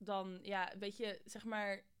vraagt, dan... Ja, weet je, zeg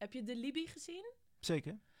maar... Heb je de Libby gezien?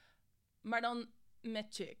 Zeker. Maar dan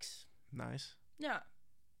met chicks. Nice. Ja.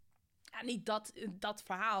 Ja, niet dat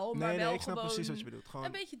verhaal, maar wel ik gewoon... snap precies wat je bedoelt. Gewoon...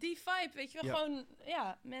 Een beetje die vibe, weet je wel.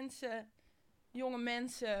 Ja. Gewoon, jonge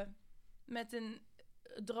mensen met een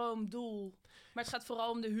droom, doel. Maar het gaat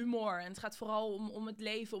vooral om de humor. En het gaat vooral om het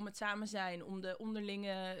leven, om het samen zijn. Om de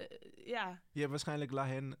onderlinge, Je hebt waarschijnlijk La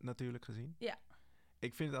Haine natuurlijk gezien. Ja.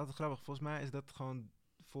 Ik vind het altijd grappig. Volgens mij is dat gewoon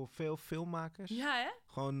voor veel filmmakers... Ja, hè?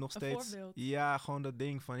 Gewoon nog een steeds... voorbeeld. Ja, gewoon dat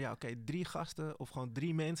ding van... 3 gasten of gewoon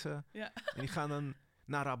 3 mensen. Ja. En die gaan dan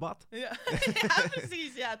naar Rabat. Ja,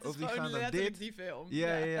 precies. Ja, het is gewoon letterlijk die film.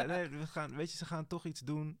 Ja. Nee, ze gaan toch iets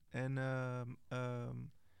doen. En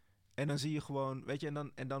En dan zie je gewoon, weet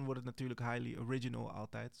je, en dan wordt het natuurlijk highly original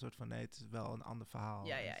altijd. Een soort van, nee, het is wel een ander verhaal.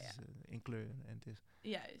 Ja, Het is in kleur en het is...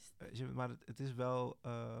 Juist. maar het is wel,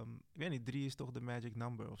 ik weet niet, 3 is toch de magic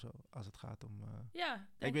number of zo, als het gaat om... Ja, ik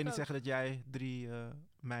denk weet niet ook. zeggen dat jij 3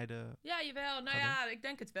 meiden... Ja, jawel. Nou Ga ja, ik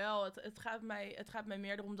denk het wel. Het gaat mij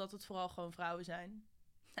meer erom dat het vooral gewoon vrouwen zijn.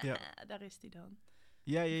 Ja. Daar is die dan.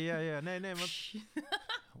 Ja. Nee, want...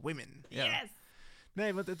 Women. Ja. Yes!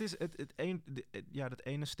 Nee, want het is dat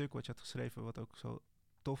ene stuk wat je had geschreven, wat ook zo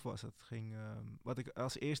tof was, dat ging, wat ik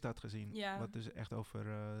als eerste had gezien. Ja. Wat dus echt over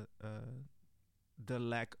the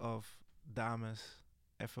lack of dames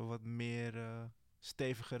even wat meer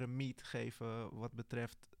stevigere meat geven wat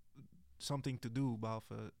betreft something to do,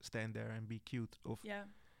 behalve stand there and be cute. Of Ja.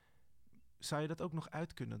 zou je dat ook nog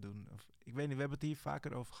uit kunnen doen? Of, ik weet niet, we hebben het hier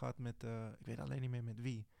vaker over gehad met, ik weet alleen niet meer met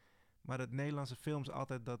wie, maar dat Nederlandse films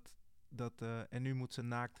altijd dat en nu moet ze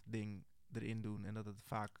naakt ding erin doen. En dat het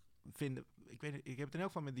vaak vinden... Ik weet niet, ik heb het in elk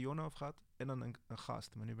geval met Dionne over gehad. En dan een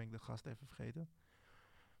gast. Maar nu ben ik de gast even vergeten.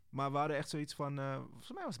 Maar we hadden echt zoiets van...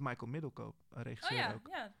 volgens mij was het Michael Middelkoop, een regisseur ook.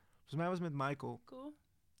 Ja. Volgens mij was het met Michael Cool.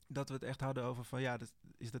 dat we het echt hadden over van... Ja,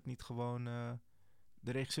 is dat niet gewoon...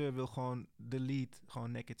 de regisseur wil gewoon de lead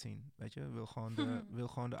gewoon naked zien. Weet je? Wil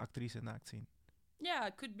gewoon de actrice naakt zien.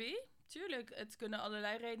 Ja, could be. Tuurlijk. Het kunnen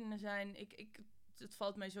allerlei redenen zijn. Het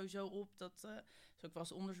valt mij sowieso op dat... er is ook wel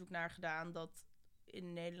eens onderzoek naar gedaan... dat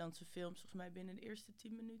in Nederlandse films... volgens mij binnen de eerste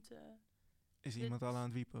 10 minuten... Is iemand al aan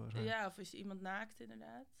het wiepen? Ja, of is iemand naakt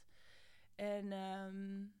inderdaad. En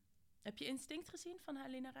heb je Instinct gezien van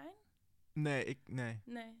Halina Rijn? Nee.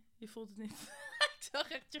 Nee, je voelt het niet. Ik zag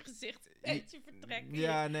echt je gezicht een beetje vertrekken.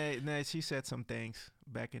 Ja, nee, she said some things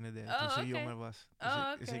back in the day, toen ze jonger was.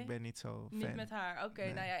 Dus ik ben niet zo fan. Niet met haar, oké.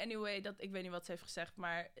 Nee. Nou ja, anyway, ik weet niet wat ze heeft gezegd,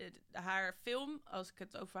 maar haar film, als ik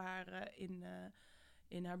het over haar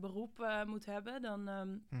in haar beroep moet hebben, dan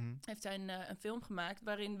heeft zij een film gemaakt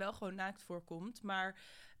waarin wel gewoon naakt voorkomt, maar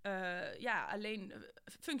alleen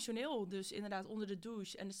functioneel. Dus inderdaad onder de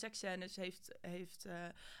douche en de seksscènes heeft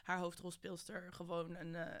haar hoofdrolspeelster gewoon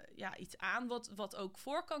iets aan wat ook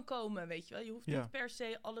voor kan komen, weet je wel. Je hoeft niet per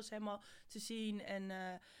se alles helemaal te zien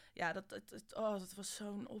en dat was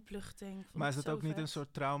zo'n opluchting. Maar is het ook niet een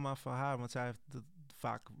soort trauma voor haar? Want zij heeft dat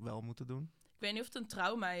vaak wel moeten doen. Ik weet niet of het een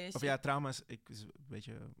trauma is. Of ja, trauma is een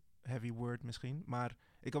beetje een heavy word misschien. Maar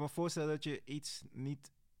ik kan me voorstellen dat je iets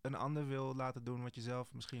niet een ander wil laten doen wat je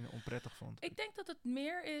zelf misschien onprettig vond. Ik denk dat het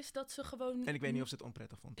meer is dat ze gewoon... En ik weet niet of ze het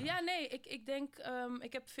onprettig vond. Ja, nee, ik denk...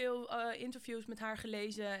 ik heb veel interviews met haar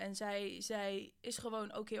gelezen en zij is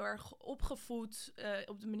gewoon ook heel erg opgevoed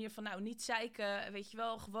op de manier van, niet zeiken, weet je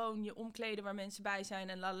wel, gewoon je omkleden waar mensen bij zijn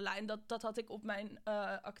en lalala. En dat had ik op mijn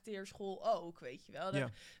acteerschool ook, weet je wel.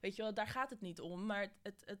 Weet je wel, daar gaat het niet om, maar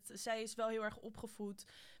zij is wel heel erg opgevoed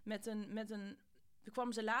met een daar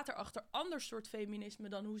kwam ze later achter ander soort feminisme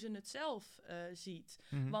dan hoe ze het zelf ziet.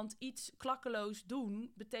 Mm-hmm. Want iets klakkeloos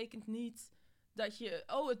doen betekent niet dat je...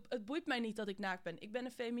 het boeit mij niet dat ik naakt ben. Ik ben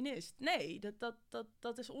een feminist. Nee,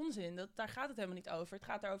 dat is onzin. Daar gaat het helemaal niet over. Het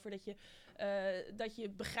gaat erover dat je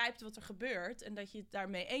begrijpt wat er gebeurt en dat je het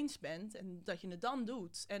daarmee eens bent en dat je het dan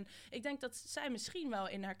doet. En ik denk dat zij misschien wel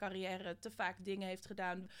in haar carrière te vaak dingen heeft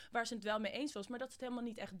gedaan waar ze het wel mee eens was, maar dat ze het helemaal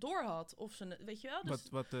niet echt door had. Of ze, weet je wel? Dus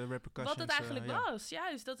wat de repercussions... Wat het eigenlijk was,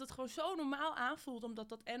 juist. Dat het gewoon zo normaal aanvoelt, omdat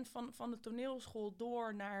dat en van de toneelschool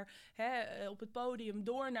door naar op het podium,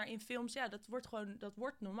 door naar in films, dat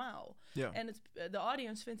wordt normaal. Ja. En de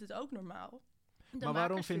audience vindt het ook normaal. Maar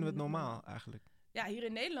waarom vinden we het normaal eigenlijk? Ja, hier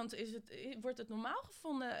in Nederland wordt het normaal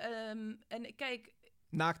gevonden. En kijk...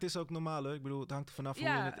 Naakt is ook normaal, hoor. Ik bedoel, het hangt er vanaf hoe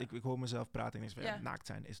je het... Ik hoor mezelf praten en ik zeg, naakt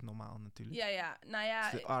zijn is normaal natuurlijk. Ja. Nou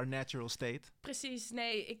ja... Our natural state. Precies,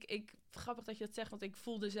 nee. Grappig dat je dat zegt, want ik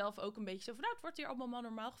voelde zelf ook een beetje zo van, het wordt hier allemaal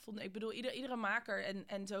normaal gevonden. Ik bedoel, iedere maker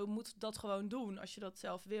en zo moet dat gewoon doen als je dat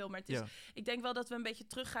zelf wil. Maar ik denk wel dat we een beetje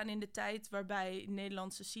teruggaan in de tijd waarbij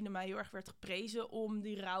Nederlandse cinema heel erg werd geprezen om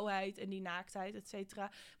die rauwheid en die naaktheid, et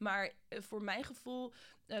cetera. Maar voor mijn gevoel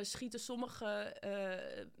schieten sommige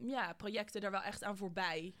projecten daar wel echt aan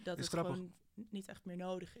voorbij. Dat het grappig. Gewoon niet echt meer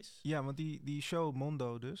nodig is. Ja, want die show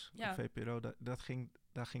Mondo dus, op VPRO,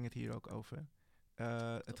 daar ging het hier ook over.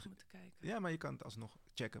 Toch moeten kijken. Ja, maar je kan het alsnog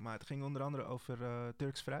checken. Maar het ging onder andere over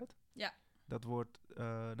Turks fruit. Ja. Dat wordt,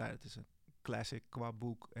 het is een classic qua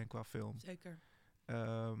boek en qua film. Zeker.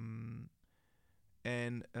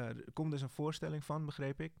 En er komt dus een voorstelling van,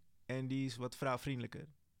 begreep ik. En die is wat vrouwvriendelijker.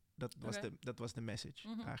 Dat was de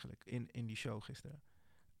message eigenlijk in die show gisteren.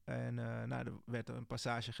 En er werd een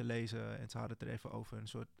passage gelezen en ze hadden het er even over een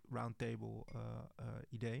soort roundtable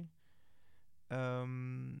idee.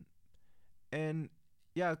 En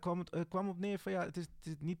ja, het kwam op neer van het is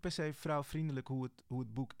niet per se vrouwvriendelijk hoe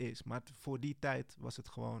het boek is. Maar voor die tijd was het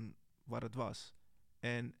gewoon wat het was.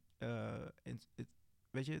 En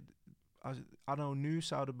weet je, anno nu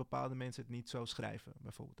zouden bepaalde mensen het niet zo schrijven,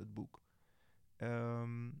 bijvoorbeeld het boek.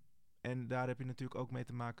 En daar heb je natuurlijk ook mee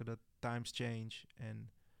te maken dat times change.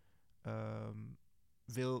 En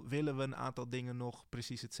willen we een aantal dingen nog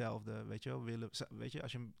precies hetzelfde, weet je wel? Weet je,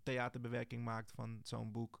 als je een theaterbewerking maakt van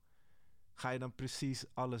zo'n boek, ga je dan precies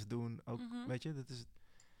alles doen? Ook, weet je,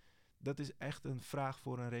 dat is echt een vraag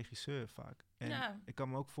voor een regisseur vaak. En ik kan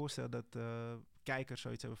me ook voorstellen dat kijkers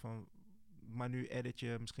zoiets hebben van, maar nu edit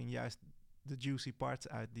je misschien juist de juicy parts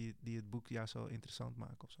uit die het boek juist zo interessant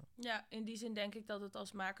maken of zo. Ja, in die zin denk ik dat het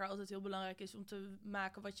als maker altijd heel belangrijk is om te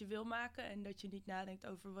maken wat je wil maken. En dat je niet nadenkt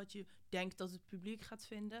over wat je denkt dat het publiek gaat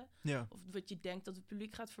vinden. Ja. Of wat je denkt dat het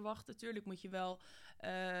publiek gaat verwachten. Tuurlijk moet je wel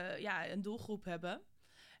een doelgroep hebben.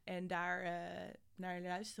 En daar naar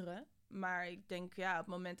luisteren. Maar ik denk, op het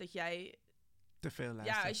moment dat jij te veel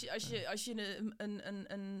luistert. Ja, als je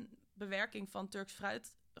een bewerking van Turks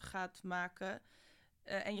fruit gaat maken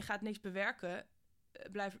en je gaat niks bewerken,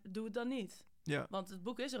 doe het dan niet. Ja. Want het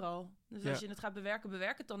boek is er al. Dus als je het gaat bewerken,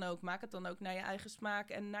 bewerk het dan ook. Maak het dan ook naar je eigen smaak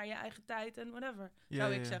en naar je eigen tijd en whatever,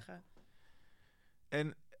 zou ik zeggen.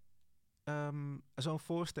 En zo'n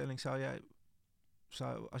voorstelling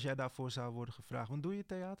als jij daarvoor zou worden gevraagd, want doe je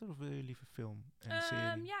theater of wil je liever film en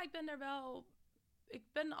serie? Ja,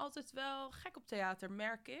 ik ben altijd wel gek op theater,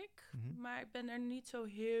 merk ik. Maar ik ben er niet zo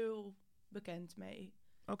heel bekend mee.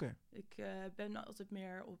 Oké. Ik ben altijd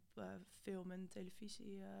meer op film en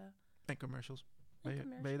televisie. En commercials.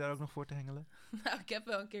 Ben je daar ook nog voor te hengelen? Nou, ik heb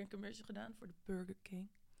wel een keer een commercial gedaan voor de Burger King.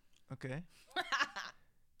 Oké.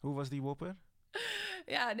 Hoe was die Whopper?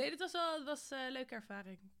 Ja, nee, dat was een leuke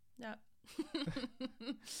ervaring. Ja.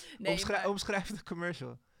 Omschrijf de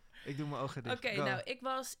commercial. Ik doe mijn ogen dicht. Oké, nou, ik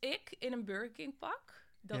was in een Burger King pak.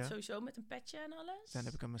 Dat sowieso met een petje en alles. Dan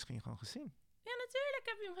heb ik hem misschien gewoon gezien. Ja, natuurlijk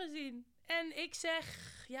heb je hem gezien. En ik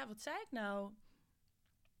zeg, wat zei ik nou?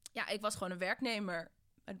 Ja, ik was gewoon een werknemer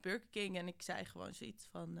bij de Burger King. En ik zei gewoon zoiets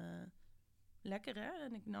van, lekker hè?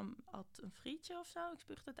 En ik had een frietje of zo. Ik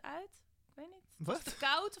spuugde het uit. Ik weet niet. Het was te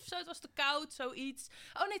koud of zo. Het was te koud, zoiets.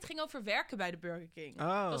 Oh nee, het ging over werken bij de Burger King.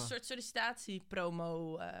 Oh. Het was een soort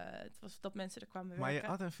sollicitatiepromo. Het was dat mensen er kwamen werken. Maar je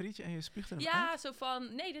had een frietje en je spuugde hem uit? uit? Zo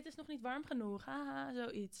van, nee, dit is nog niet warm genoeg. Haha,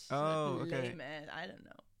 zoiets. Oh, oké. I don't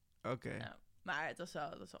know. Oké. Nou, maar het was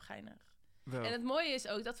wel geinig. Wel. En het mooie is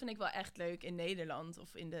ook, dat vind ik wel echt leuk in Nederland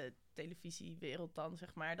of in de televisiewereld dan,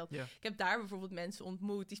 zeg maar. Ik heb daar bijvoorbeeld mensen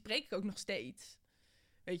ontmoet, die spreek ik ook nog steeds.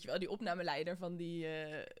 Weet je wel, die opnameleider van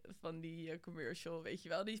die commercial, weet je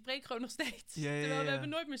wel, die spreek ik gewoon nog steeds. Terwijl we hebben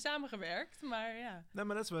nooit meer samengewerkt, maar ja. Nou,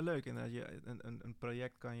 maar dat is wel leuk. Inderdaad. Een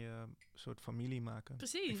project kan je een soort familie maken.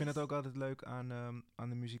 Precies. Ik vind het ook altijd leuk aan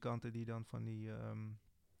de muzikanten die dan van die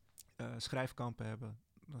schrijfkampen hebben.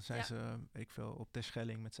 Dan zijn ze, op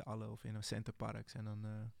Terschelling met z'n allen of in een centerparks. En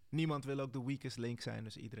dan niemand wil ook de weakest link zijn.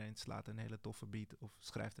 Dus iedereen slaat een hele toffe beat of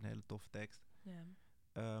schrijft een hele toffe tekst. Ja.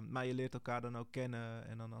 Maar je leert elkaar dan ook kennen.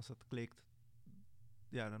 En dan als dat klikt,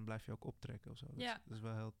 dan blijf je ook optrekken of zo. Dat is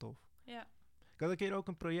wel heel tof. Ja. Ik had een keer ook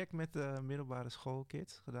een project met middelbare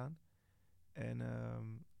schoolkids gedaan.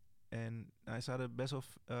 En ze hadden best wel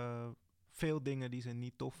veel dingen die ze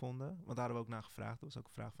niet tof vonden. Want daar hadden we ook naar gevraagd. Er was ook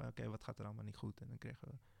een vraag van, oké, wat gaat er allemaal niet goed? En dan kregen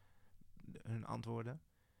we hun antwoorden.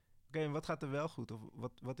 Oké, en wat gaat er wel goed? Of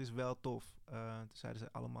wat is wel tof? Toen zeiden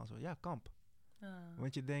ze allemaal zo, kamp.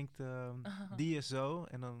 Want je denkt, die is zo.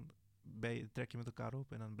 En dan trek je met elkaar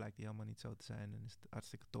op. En dan blijkt die helemaal niet zo te zijn. En is het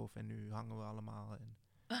hartstikke tof. En nu hangen we allemaal.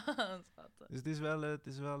 Dus het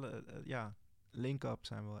is wel, link-up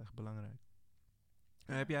zijn wel echt belangrijk.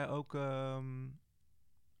 En heb jij ook...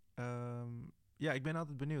 ik ben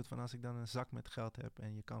altijd benieuwd van als ik dan een zak met geld heb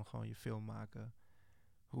en je kan gewoon je film maken.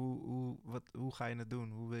 Hoe ga je het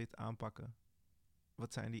doen? Hoe wil je het aanpakken?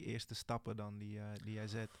 Wat zijn die eerste stappen dan die jij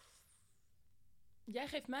zet? Jij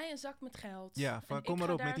geeft mij een zak met geld. Ja, kom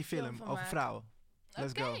maar op met die film over vrouwen.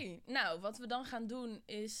 Let's go. Nou, wat we dan gaan doen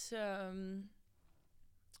is...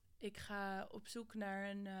 ik ga op zoek naar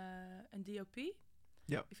een DOP.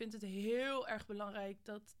 Ja. Ik vind het heel erg belangrijk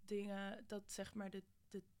dat zeg maar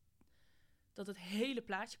dat het hele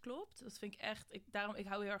plaatje klopt. Dat vind ik echt... Ik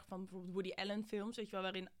hou heel erg van bijvoorbeeld Woody Allen films, weet je wel,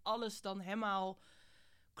 waarin alles dan helemaal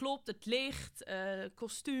klopt. Het licht,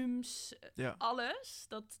 kostuums, alles.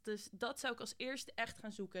 Dat zou ik als eerste echt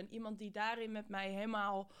gaan zoeken. En iemand die daarin met mij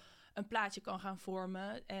helemaal een plaatje kan gaan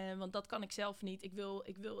vormen. Want dat kan ik zelf niet. Ik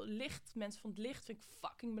wil licht. Mensen van het licht vind ik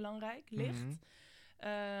fucking belangrijk. Licht.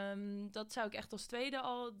 Dat zou ik echt als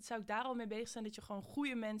tweede zou ik daar al mee bezig zijn. Dat je gewoon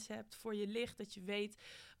goede mensen hebt voor je licht. Dat je weet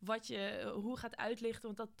hoe gaat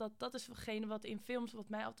uitlichten. Want dat is hetgene wat in films, wat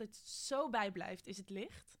mij altijd zo bijblijft, is het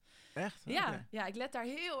licht. Echt? Ja, Oké. ja, ik let daar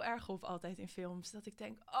heel erg op altijd in films. Dat ik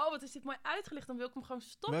denk, oh, wat is dit mooi uitgelicht. Dan wil ik hem gewoon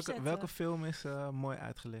stopzetten. Welke film is mooi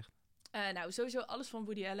uitgelicht? Nou, sowieso alles van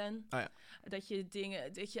Woody Allen. Oh ja. Dat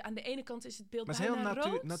je aan de ene kant is het beeld Maar het is bijna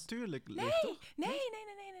heel rood. natuurlijk licht, toch? Nee.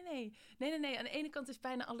 Aan de ene kant is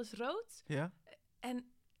bijna alles rood. Ja?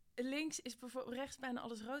 En links is bijvoorbeeld rechts bijna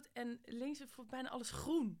alles rood. En links is bijvoorbeeld bijna alles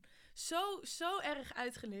groen. Zo erg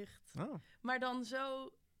uitgelicht. Oh. Maar dan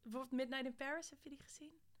zo... Bijvoorbeeld Midnight in Paris, heb je die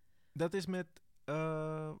gezien? Dat is met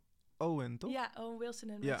Owen, toch? Ja, Owen Wilson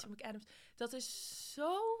en Ja. Rachel McAdams. Dat is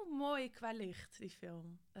zo mooi qua licht, die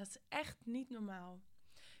film. Dat is echt niet normaal.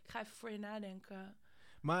 Ik ga even voor je nadenken.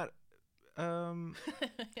 Maar,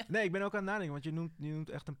 nee, ik ben ook aan het nadenken, want je noemt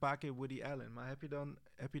echt een paar keer Woody Allen. Maar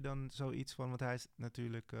heb je dan zoiets van, want hij is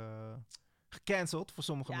natuurlijk gecanceld voor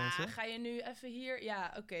sommige mensen. Ga je nu even hier...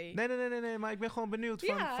 Ja, oké. Nee, maar ik ben gewoon benieuwd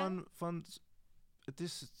Ja. van het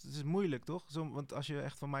is moeilijk, toch? Want als je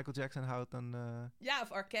echt van Michael Jackson houdt, dan... Ja, of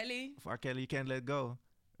R. Kelly. of R. Kelly, Can't Let Go.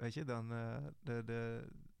 Weet je, dan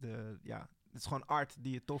ja, het is gewoon art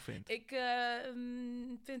die je tof vindt. Ik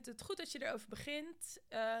vind het goed dat je erover begint.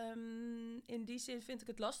 In die zin vind ik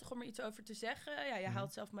het lastig om er iets over te zeggen. Ja, je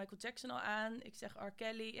haalt zelf Michael Jackson al aan. Ik zeg R.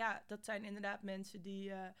 Kelly. Ja, dat zijn inderdaad mensen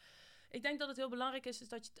die... ik denk dat het heel belangrijk is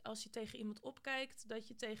dat je, als je tegen iemand opkijkt, dat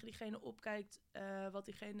je tegen diegene opkijkt wat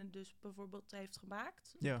diegene dus bijvoorbeeld heeft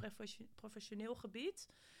gemaakt. Ja. Op professioneel gebied.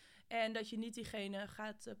 En dat je niet diegene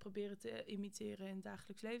gaat proberen te imiteren in het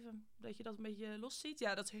dagelijks leven. Dat je dat een beetje los ziet.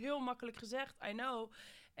 Ja, dat is heel makkelijk gezegd, I know.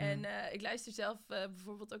 En ik luister zelf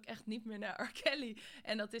bijvoorbeeld ook echt niet meer naar R. Kelly.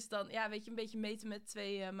 En dat is dan, ja, weet je, een beetje meten met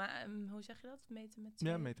twee... hoe zeg je dat? Meten met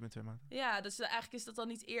twee... Ja, meten met twee maten. Ja, dus eigenlijk is dat dan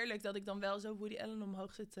niet eerlijk dat ik dan wel zo Woody Allen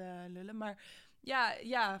omhoog zit te lullen. Maar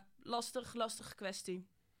ja, lastige kwestie.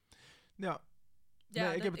 Ja, Ja,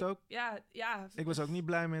 nee, ik heb het ook. Ja. Ik was ook niet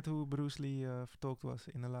blij met hoe Bruce Lee vertolkt was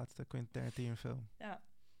in de laatste Quentin Tarantino film. Ja.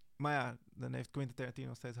 Maar ja, dan heeft Quentin Tarantino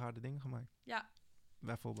nog steeds harde dingen gemaakt. Ja.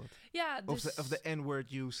 Bijvoorbeeld. Ja, dus... Of de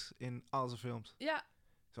N-word use in al zijn films. Ja.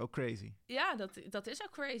 Zo crazy. Ja, dat is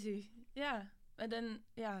ook crazy. Ja. En dan,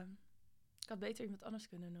 ja... Ik had beter iemand anders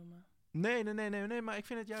kunnen noemen. Nee, maar ik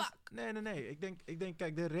vind het juist... Fuck. Nee. Ik denk,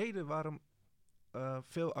 kijk, de reden waarom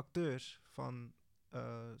veel acteurs van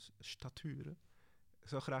staturen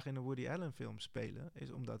zo graag in een Woody Allen film spelen,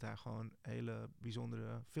 is omdat hij gewoon hele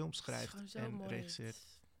bijzondere films Het is schrijft gewoon zo en mooi.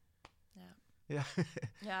 regisseert. Ja. Ja.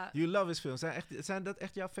 Ja. You love his films. Zijn dat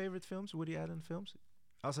echt jouw favorite films, Woody Allen films?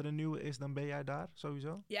 Als er een nieuwe is, dan ben jij daar,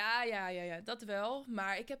 sowieso? Ja, dat wel.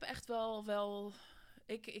 Maar ik heb echt wel...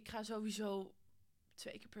 Ik ga sowieso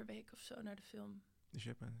 2 keer per week of zo naar de film. Dus je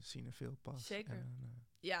hebt een cinefiel pas. Zeker. En een,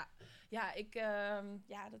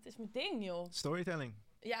 Ja, dat is mijn ding, joh. storytelling.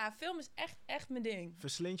 Ja, film is echt mijn ding.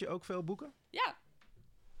 Verslind je ook veel boeken? Ja.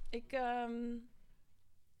 Ik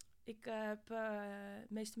heb De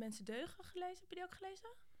meeste mensen deugen gelezen. Heb je die ook gelezen?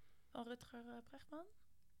 Van Rutger Bregman?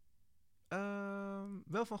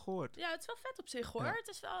 Wel van gehoord. Ja, het is wel vet op zich, hoor. Ja. Het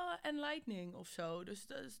is wel enlightening of zo. Maar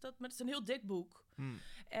het is een heel dik boek.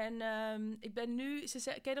 En ik ben nu...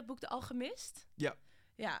 Ken je dat boek De Alchemist? Ja.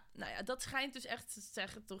 Ja, nou ja, dat schijnt dus echt te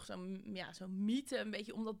zeggen, toch zo'n mythe een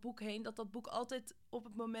beetje om dat boek heen. Dat boek altijd op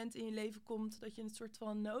het moment in je leven komt dat je het soort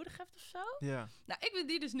van nodig hebt of zo. Ja. Nou, ik ben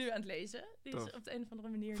die dus nu aan het lezen. Die Tof. is op de een of andere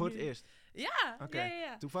manier Voor nu... het eerst? Ja, Oké.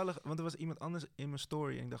 ja. Toevallig, want er was iemand anders in mijn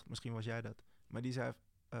story en ik dacht, misschien was jij dat. Maar die zei,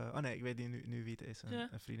 oh nee, ik weet nu wie het is.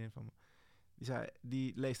 Een vriendin van me. Die zei,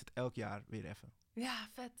 die leest het elk jaar weer even. Ja,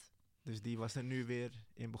 vet. Dus die was er nu weer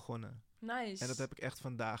in begonnen. Nice. En dat heb ik echt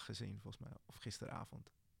vandaag gezien, volgens mij. Of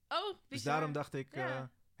gisteravond. Oh, bizar. Dus daarom dacht ik,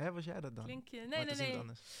 Ja. was jij dat dan? Klink je? Maar het is iemand Nee.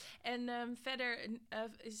 anders. En verder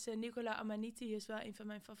is Nicola Amaniti is wel een van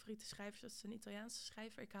mijn favoriete schrijvers. Dat is een Italiaanse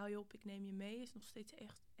schrijver. Ik hou je op, ik neem je mee. Is nog steeds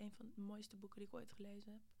echt een van de mooiste boeken die ik ooit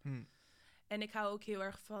gelezen heb. En ik hou ook heel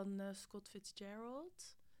erg van Scott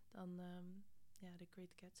Fitzgerald. Dan The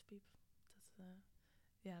Great Gatsby.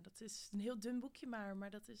 Dat is een heel dun boekje maar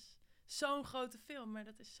dat is zo'n grote film. Maar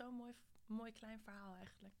dat is zo'n mooi klein verhaal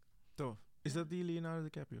eigenlijk. Tof. Is dat die Leonardo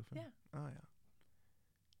DiCaprio film? Ja. Ah ja,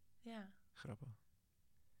 Ja. grappig.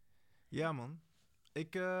 Ja man,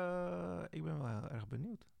 ik ben wel heel erg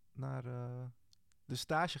benieuwd naar... de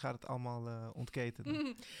stage gaat het allemaal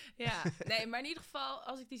ontketenen. Ja, nee, maar in ieder geval,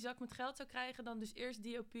 als ik die zak met geld zou krijgen, dan dus eerst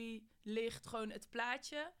DOP, licht, gewoon het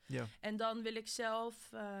plaatje. Ja. En dan wil ik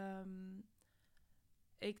zelf,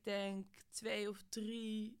 ik denk 2 of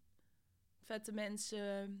 3 vette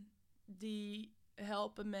mensen die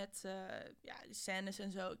helpen met scènes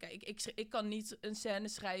en zo. Kijk, ik kan niet een scène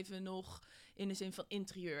schrijven nog in de zin van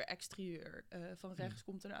interieur, exterieur. Van rechts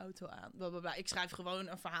komt een auto aan. Blablabla. Ik schrijf gewoon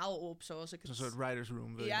een verhaal op zoals ik het... Een soort writer's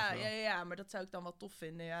room. Wil je Ja, nog wel. ja, maar dat zou ik dan wel tof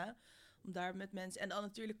vinden, ja. Om daar met mensen... En dan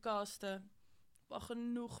natuurlijk casten. Wel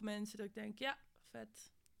genoeg mensen dat ik denk, ja,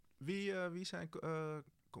 vet. Wie zijn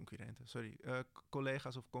concurrenten? Sorry.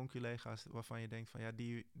 Collega's of conculega's waarvan je denkt van ja,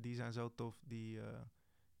 die zijn zo tof, die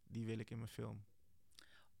wil ik in mijn film.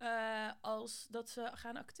 Als dat ze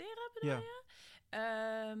gaan acteren, bedoel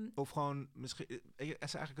je? Of gewoon, misschien, het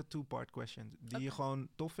is eigenlijk een two-part question. Die je gewoon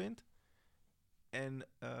tof vindt. En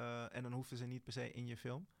dan hoeven ze niet per se in je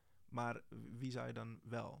film. Maar wie zou je dan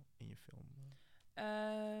wel in je film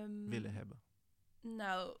willen hebben?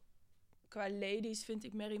 Nou, qua ladies vind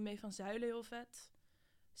ik Mary Mee van Zuilen heel vet.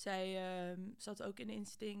 Zij zat ook in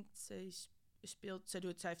Instinct. Zij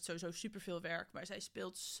heeft sowieso superveel werk, maar zij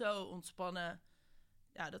speelt zo ontspannen.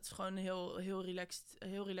 Ja, dat is gewoon een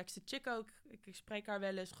heel relaxed chick ook. Ik spreek haar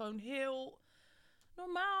wel eens gewoon heel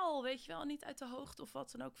normaal, weet je wel. Niet uit de hoogte of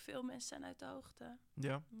wat dan ook. Veel mensen zijn uit de hoogte.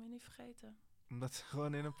 Ja. Dat moet je niet vergeten. Omdat ze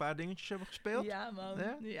gewoon in een paar dingetjes hebben gespeeld? Ja, man.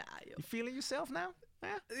 Ja, joh. You feeling yourself now?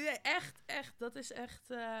 Ja, echt. Dat is echt...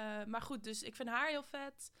 maar goed, dus ik vind haar heel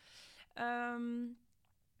vet.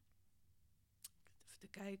 Even te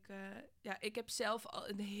kijken. Ja, ik heb zelf al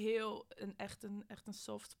echt een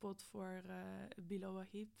softspot voor Bilal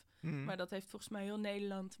Wahib. Mm. Maar dat heeft volgens mij heel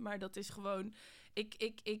Nederland. Maar dat is gewoon...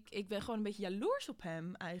 Ik ben gewoon een beetje jaloers op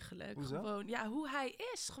hem eigenlijk. Hoezo? Gewoon, ja, hoe hij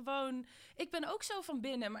is. Gewoon... Ik ben ook zo van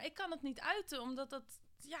binnen, maar ik kan het niet uiten, omdat dat...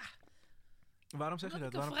 Ja, Waarom zeg je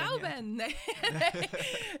dat? omdat ik Waarom een kan je vrouw niet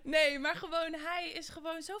ben. Nee, maar gewoon, hij is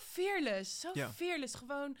gewoon zo fearless. Zo Ja. fearless.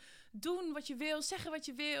 Gewoon doen wat je wil, zeggen wat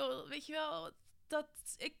je wil. Weet je wel,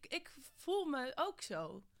 ik voel me ook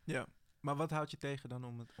zo. Ja, maar wat houdt je tegen dan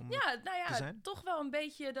om het Ja, nou te ja, zijn? toch wel een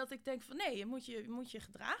beetje dat ik denk van... Nee, je moet je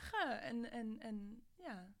gedragen en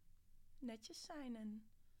ja, netjes zijn en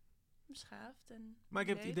beschaafd en Maar ik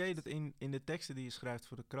heb het beleefd. idee dat in de teksten die je schrijft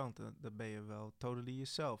voor de kranten, dan ben je wel totally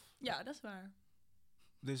jezelf. Ja, dat is waar.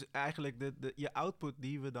 Dus eigenlijk je output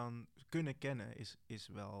die we dan kunnen kennen is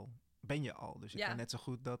wel, ben je al. Dus je Ja. kan net zo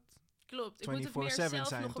goed dat... Klopt, ik moet het meer 24/7 zelf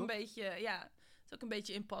zijn, nog toch? een beetje... Ja, het is ook een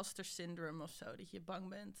beetje imposter syndrome of zo. Dat je bang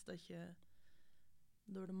bent dat je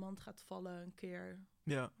door de mand gaat vallen een keer.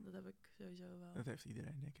 Ja, Dat heb ik sowieso wel. dat heeft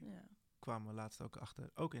iedereen, denk ik. Ja. Kwamen we laatst ook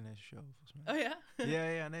achter, ook in deze show, volgens mij. Oh ja?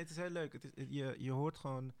 Ja, nee, het is heel leuk. Het is, je hoort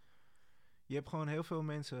gewoon... Je hebt gewoon heel veel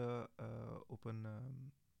mensen op een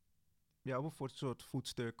soort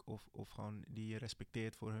voetstuk of gewoon die je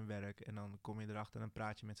respecteert voor hun werk. En dan kom je erachter en dan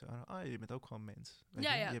praat je met ze. Oh, je bent ook gewoon mens. Weet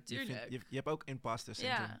Ja, je? ja, Je hebt, tuurlijk. je hebt ook imposter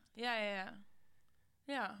syndrome.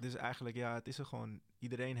 Ja. Dus eigenlijk, ja, het is er gewoon...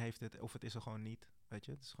 Iedereen heeft het, of het is er gewoon niet. Weet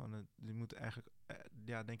je? Het is gewoon... je moet eigenlijk,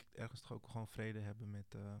 denk ik, ergens toch ook gewoon vrede hebben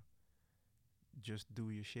met... just do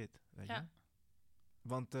your shit, weet je? Ja.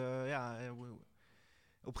 Want, op een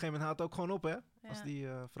gegeven moment houdt het ook gewoon op, hè? Als Ja. die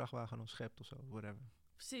vrachtwagen ons schept of zo, whatever.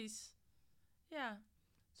 Precies. Ja,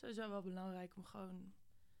 sowieso wel belangrijk om gewoon...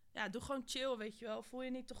 Ja, doe gewoon chill, weet je wel. Voel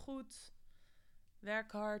je niet te goed.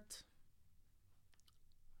 Werk hard.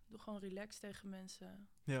 Doe gewoon relax tegen mensen,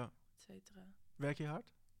 Ja. et cetera. Werk je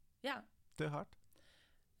hard? Ja. Te hard?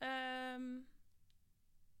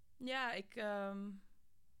 Ja,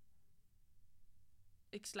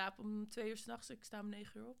 ik slaap om 2 uur 's nachts. Ik sta om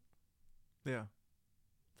 9 uur op. Ja.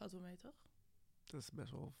 Valt wel mee, toch? Dat is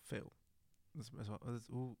best wel veel. Dat is best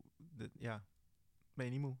wel... ja. Ben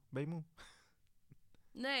je niet moe? Ben je moe?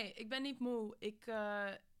 Nee, ik ben niet moe.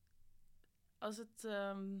 Als het...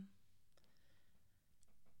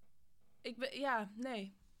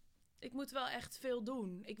 nee. Ik moet wel echt veel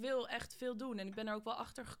doen. Ik wil echt veel doen. En ik ben er ook wel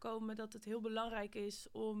achter gekomen dat het heel belangrijk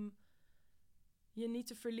is om je niet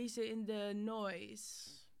te verliezen in de noise.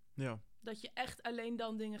 Ja. Dat je echt alleen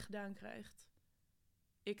dan dingen gedaan krijgt.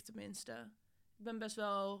 Ik tenminste. Ik ben best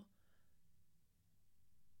wel...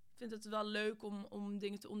 Ik vind het wel leuk om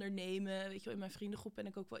dingen te ondernemen. Weet je wel, in mijn vriendengroep ben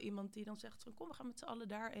ik ook wel iemand die dan zegt... Van, kom, we gaan met z'n allen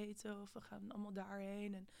daar eten. Of we gaan allemaal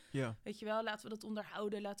daarheen. En Ja. weet je wel, laten we dat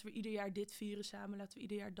onderhouden. Laten we ieder jaar dit vieren samen. Laten we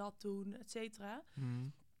ieder jaar dat doen, et cetera. Mhm.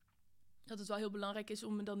 Dat het wel heel belangrijk is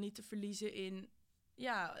om me dan niet te verliezen in...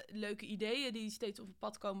 Ja, leuke ideeën die steeds op het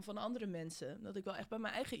pad komen van andere mensen. Dat ik wel echt bij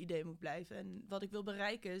mijn eigen idee moet blijven. En wat ik wil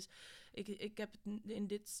bereiken is... Ik heb het in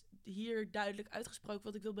dit hier duidelijk uitgesproken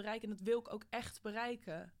wat ik wil bereiken. En dat wil ik ook echt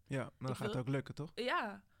bereiken. Ja, maar dan Ik gaat het wil- ook lukken, toch?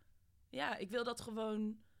 Ja, ik wil dat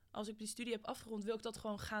gewoon... Als ik die studie heb afgerond, wil ik dat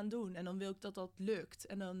gewoon gaan doen. En dan wil ik dat dat lukt.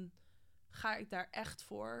 En dan ga ik daar echt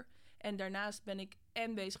voor. En daarnaast ben ik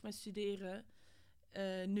en bezig met studeren...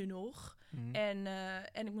 nu nog. Mhm.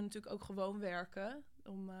 En ik moet natuurlijk ook gewoon werken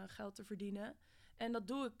om geld te verdienen. En dat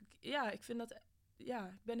doe ik. Ja, ik vind dat... Ja,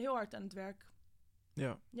 ik ben heel hard aan het werk.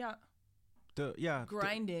 Ja. Ja, Ja,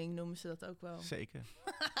 grinding noemen ze dat ook wel. zeker.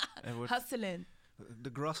 Er wordt Hustling. de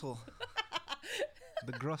grossel.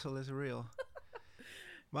 De grossel is real.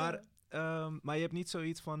 Maar, maar je hebt niet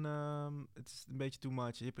zoiets van... het is een beetje too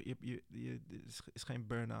much. Er is geen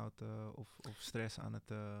burn-out of stress aan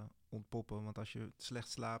het ontpoppen. Want als je slecht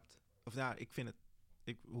slaapt... Of ja, ik vind het...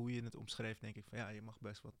 hoe je het omschreef, denk ik van... Ja, je mag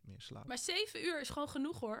best wat meer slapen. Maar 7 uur is gewoon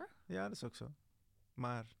genoeg, hoor. Ja, dat is ook zo.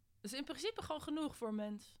 Maar... Dat is in principe gewoon genoeg voor een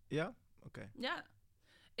mens. Ja? Oké. Ja.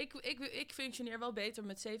 Ik functioneer wel beter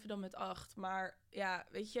met 7 dan met 8. Maar ja,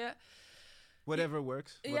 weet je... Whatever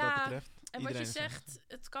works, wat Ja, dat betreft. En wat je Iedereen is zegt,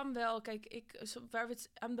 het kan wel. Kijk, waar we het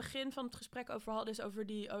aan het begin van het gesprek over hadden... is over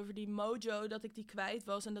die mojo, dat ik die kwijt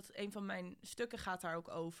was. En dat een van mijn stukken gaat daar ook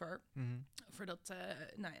over. Mhm. Over dat,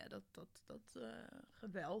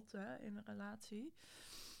 geweld in een relatie.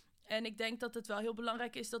 En ik denk dat het wel heel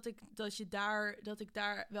belangrijk is dat ik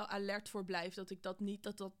daar wel alert voor blijf. Dat dat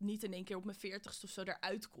niet in één keer op mijn 40ste of zo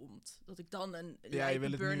eruit komt. Dat ik dan een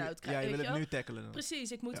burn-out krijg. Ja, je weet wil het wel? nu tackelen. Dan.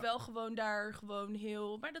 Precies, ik moet wel gewoon daar gewoon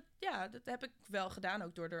heel... Maar dat heb ik wel gedaan,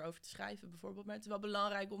 ook door erover te schrijven bijvoorbeeld. Maar het is wel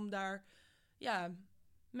belangrijk om daar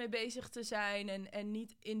mee bezig te zijn... En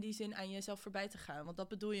niet in die zin aan jezelf voorbij te gaan. Want dat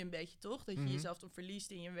bedoel je een beetje, toch? Dat je jezelf dan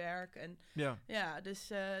verliest in je werk. En dus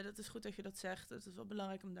dat is goed dat je dat zegt. Het is wel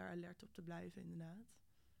belangrijk om daar alert op te blijven, inderdaad.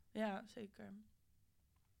 Ja, zeker.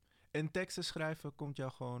 En teksten schrijven komt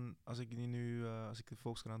jou gewoon... Als ik de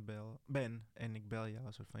Volkskrant ben en ik bel jou...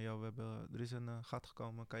 Een soort van, er is een gat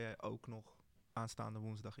gekomen... Kan jij ook nog aanstaande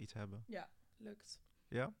woensdag iets hebben? Ja, lukt.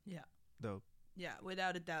 Ja? Ja. Dope. Ja,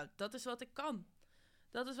 without a doubt. Dat is wat ik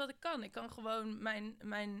kan. Ik kan gewoon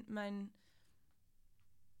mijn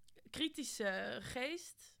kritische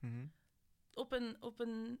geest op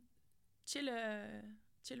een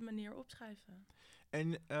chille manier opschrijven.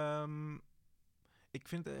 En ik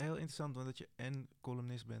vind het heel interessant, want dat je en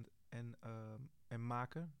columnist bent en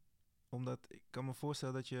maker. Omdat ik kan me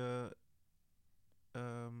voorstellen dat je...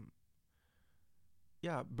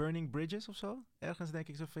 burning bridges of zo. Ergens denk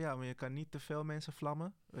ik zo van maar je kan niet te veel mensen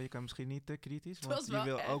vlammen. Je kan misschien niet te kritisch, want je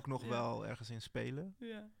wil ook nog wel ergens in spelen.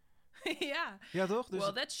 Ja. Ja. Ja, toch? Dus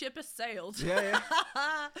Well, that ship has sailed. Ja.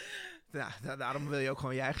 Daarom wil je ook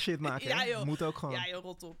gewoon je eigen shit maken. Ja, joh. Moet ook gewoon. Ja, joh,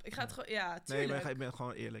 rot op. Ik ga het gewoon... Ja, tuurlijk. Nee, maar je bent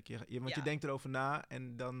gewoon eerlijk. Want je denkt erover na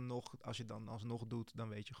en dan nog, als je dan alsnog doet, dan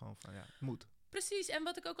weet je gewoon van het moet. Precies, en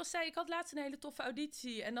wat ik ook al zei, ik had laatst een hele toffe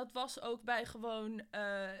auditie. En dat was ook bij gewoon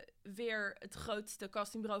weer het grootste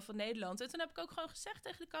castingbureau van Nederland. En toen heb ik ook gewoon gezegd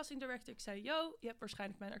tegen de casting director. Ik zei, je hebt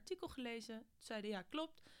waarschijnlijk mijn artikel gelezen. Toen zeiden, ja,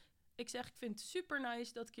 klopt. Ik zeg, ik vind het super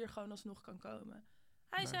nice dat ik hier gewoon alsnog kan komen.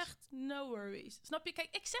 Hij zegt, no worries. Snap je?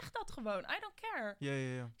 Kijk, ik zeg dat gewoon. I don't care.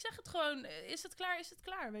 Ja. Ik zeg het gewoon, is het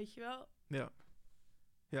klaar, weet je wel?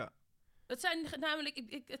 Ja. Het zijn namelijk,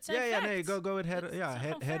 het zijn facts. Nee, go ahead,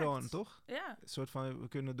 head on, toch? Ja. Een soort van, we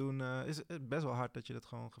kunnen doen, is best wel hard dat je dat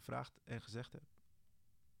gewoon gevraagd en gezegd hebt.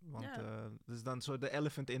 Want dat is dan een soort de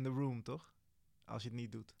elephant in the room, toch? Als je het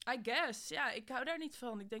niet doet. I guess, ja, ik hou daar niet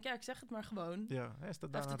van. Ik denk, ik zeg het maar gewoon. Ja, is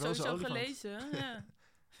dat hij daar heeft een het roze sowieso olifant? gelezen, ja.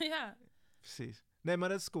 Ja. Precies. Nee, maar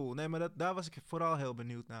dat is cool. Nee, maar daar was ik vooral heel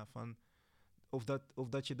benieuwd naar. Van of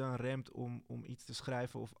dat je dan remt om iets te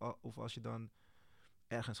schrijven. Of als je dan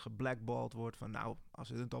ergens geblackballed wordt van... als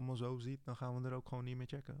je het allemaal zo ziet, dan gaan we er ook gewoon niet meer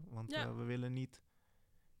checken. Want we willen niet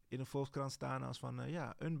in een Volkskrant staan als van...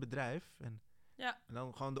 een bedrijf. En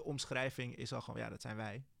dan gewoon de omschrijving is al gewoon... Ja, dat zijn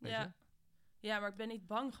wij. Weet je? Ja, maar ik ben niet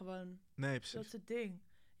bang gewoon. Nee, precies. Dat is het ding.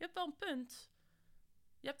 Je hebt wel een punt.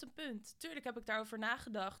 Je hebt een punt. Tuurlijk heb ik daarover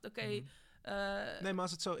nagedacht. Oké. Nee, maar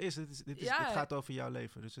als het zo is, het gaat over jouw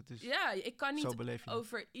leven. Dus het is. Ja, ik kan niet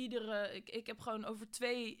over iedere. Ik heb gewoon over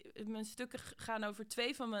 2. Mijn stukken gaan over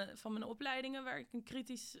 2 van mijn opleidingen waar ik een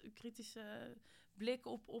kritische blik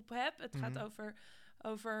op heb. Het gaat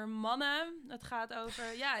over mannen. Het gaat over.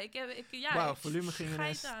 Wauw, volume ging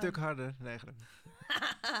ineens een stuk harder.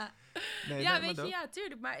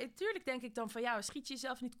 Tuurlijk. Maar tuurlijk denk ik dan van schiet je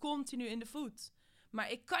jezelf niet continu in de voet.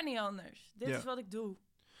 Maar ik kan niet anders. Dit is wat ik doe.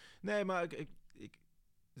 Nee, maar het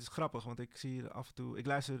is grappig, want ik zie af en toe... Ik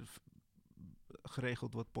luister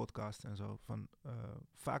geregeld wat podcasts en zo, van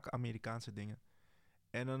vaak Amerikaanse dingen.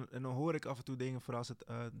 En dan hoor ik af en toe dingen, vooral als het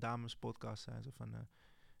damespodcasts zijn, zo van...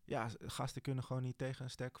 gasten kunnen gewoon niet tegen een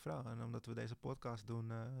sterke vrouw. En omdat we deze podcast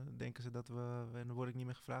doen, denken ze dat we... En dan word ik niet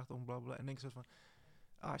meer gevraagd om blablabla. En denken ze van...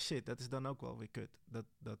 shit, dat is dan ook wel weer kut.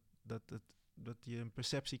 Dat je een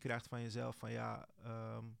perceptie krijgt van jezelf van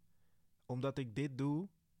omdat ik dit doe,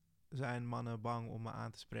 zijn mannen bang om me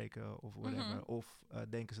aan te spreken of whatever. Mhm. Of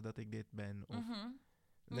denken ze dat ik dit ben. Of, Mhm.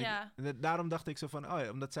 denk- Ja. Daarom dacht ik zo van, oh ja,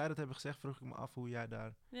 omdat zij dat hebben gezegd, vroeg ik me af hoe jij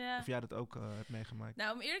daar, Ja. of jij dat ook hebt meegemaakt.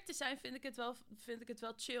 Nou, om eerlijk te zijn vind ik het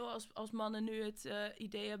wel chill als mannen nu het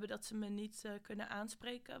idee hebben dat ze me niet kunnen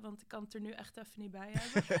aanspreken. Want ik kan het er nu echt even niet bij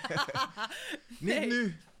hebben. Nee. Niet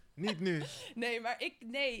nu. Niet nu. Nee, maar ik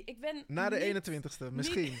ben Na de niet, 21ste,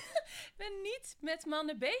 misschien. ik ben niet met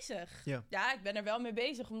mannen bezig. Ja. Ik ben er wel mee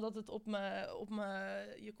bezig, omdat het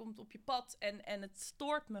je komt op je pad en het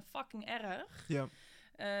stoort me fucking erg. Ja.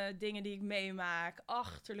 Dingen die ik meemaak,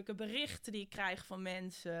 achterlijke berichten die ik krijg van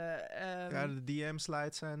mensen. Ja, de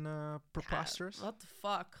DM-slides zijn preposterous. What the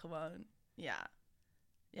fuck, gewoon. Ja.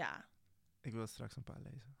 Ik wil straks een paar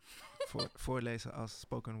lezen. Voorlezen als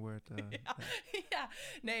spoken word. Ja. Ja,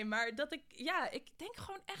 nee, maar ik denk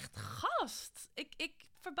gewoon echt gast. Ik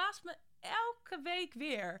verbaas me elke week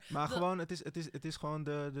weer. Maar gewoon, het is gewoon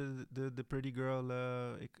de pretty girl,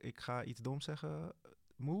 ik ga iets doms zeggen,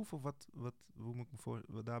 move? Of hoe moet ik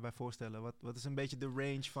me daarbij voorstellen? Wat is een beetje de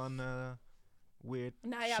range van weird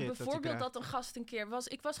Nou ja, shit bijvoorbeeld dat je dat een gast een keer was.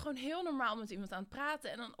 Ik was gewoon heel normaal met iemand aan het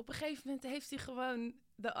praten. En dan op een gegeven moment heeft hij gewoon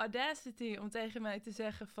de audacity om tegen mij te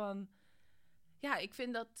zeggen van... Ja, ik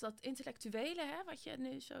vind dat intellectuele, hè, wat je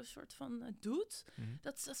nu zo soort van doet,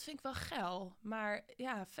 dat vind ik wel geil. Maar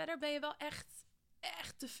ja, verder ben je wel echt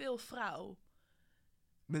te veel vrouw.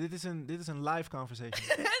 Maar dit is een live conversation.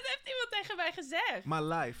 Dat heeft iemand tegen mij gezegd. Maar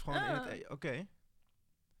live, gewoon in Ah. het... Oké.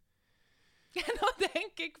 En dan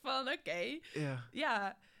denk ik van, oké, Ja.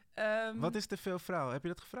 ja... Wat is te veel vrouw? Heb je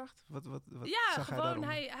dat gevraagd? Wat ja, zag gewoon,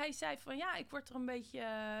 hij hij zei van, ja, ik word er een beetje...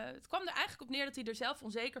 het kwam er eigenlijk op neer dat hij er zelf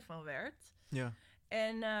onzeker van werd. Ja.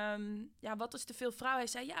 En wat is te veel vrouw? Hij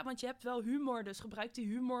zei, ja, want je hebt wel humor, dus gebruik die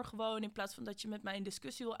humor gewoon in plaats van dat je met mij een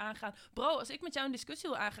discussie wil aangaan. Bro, als ik met jou een discussie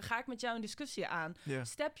wil aangaan, ga ik met jou een discussie aan. Ja.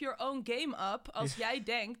 Step your own game up als jij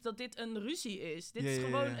denkt dat dit een ruzie is. Dit is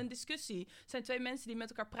gewoon een discussie. Het zijn twee mensen die met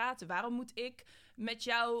elkaar praten. Waarom moet ik met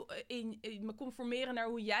jou me conformeren naar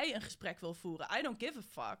hoe jij een gesprek wil voeren? I don't give a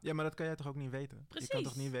fuck. Ja, maar dat kan jij toch ook niet weten? Precies. Je kan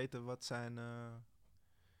toch niet weten wat zijn...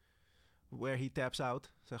 where he taps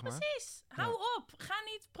out, zeg maar. Precies. Hou op. Ga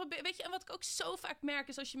niet proberen. Weet je, en wat ik ook zo vaak merk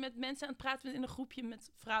is als je met mensen aan het praten bent in een groepje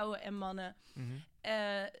met vrouwen en mannen.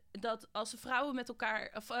 Dat als de vrouwen met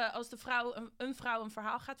elkaar, of als de vrouw een vrouw een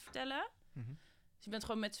verhaal gaat vertellen. Dus je bent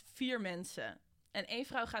gewoon met 4 mensen. En 1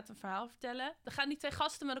 vrouw gaat een verhaal vertellen. Dan gaan die 2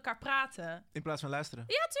 gasten met elkaar praten. In plaats van luisteren.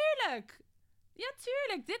 Ja, tuurlijk. Ja,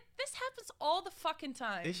 tuurlijk. This happens all the fucking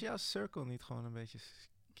time. Is jouw circle niet gewoon een beetje...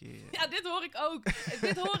 Ja, dit hoor ik ook.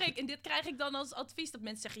 Dit hoor ik en dit krijg ik dan als advies. Dat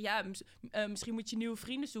mensen zeggen, ja, misschien moet je nieuwe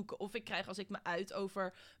vrienden zoeken. Of ik krijg, als ik me uit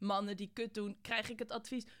over mannen die kut doen, krijg ik het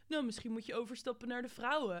advies. Nou, misschien moet je overstappen naar de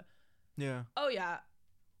vrouwen. Ja. Oh ja,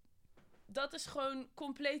 dat is gewoon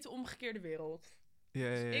compleet de omgekeerde wereld. Ja.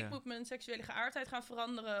 Dus ik moet mijn seksuele geaardheid gaan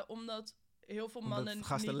veranderen, omdat heel veel Omdat mannen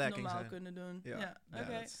gasten niet lacking normaal zijn. kunnen doen. Ja, Oké.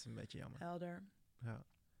 dat is een beetje jammer. Helder. Ja.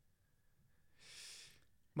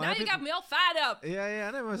 Now heb you je- got me all fired up. Ja,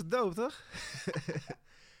 nee, maar het is dope, toch?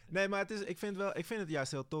 Nee, maar ik vind het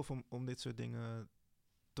juist heel tof om dit soort dingen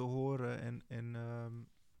te horen.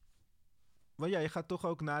 Want ja, je gaat toch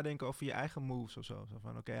ook nadenken over je eigen moves of zo. Zo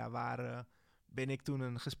van, oké, ja, waar ben ik toen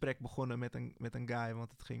een gesprek begonnen met een guy?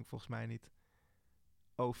 Want het ging volgens mij niet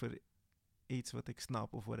over iets wat ik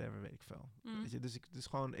snap of whatever, weet ik veel. Weet je, dus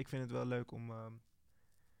gewoon, ik vind het wel leuk om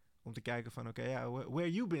te kijken van, oké, ja,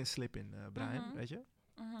 where you been slipping, Brian, weet je?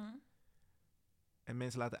 En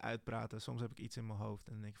mensen laten uitpraten. Soms heb ik iets in mijn hoofd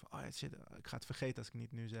en dan denk ik van, oh ja, shit, ik ga het vergeten als ik het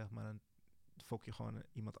niet nu zeg, maar dan fok je gewoon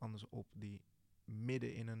iemand anders op die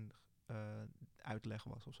midden in een uitleg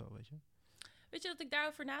was of zo, weet je? Weet je dat ik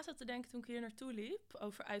daarover na zat te denken toen ik hier naartoe liep,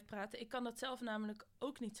 over uitpraten? Ik kan dat zelf namelijk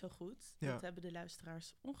ook niet zo goed. Ja. Dat hebben de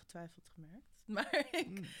luisteraars ongetwijfeld gemerkt. Maar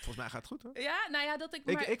Volgens mij gaat het goed, hoor. ja, nou ja, dat ik...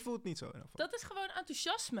 Maar, Ik voel het niet zo in ieder geval. dat is gewoon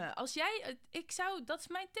enthousiasme. Als jij... dat is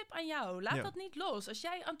mijn tip aan jou. Laat dat niet los. Als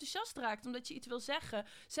jij enthousiast raakt omdat je iets wil zeggen,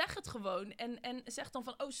 zeg het gewoon. En zeg dan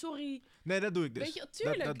van, oh, sorry. Nee, dat doe ik dus. Weet je,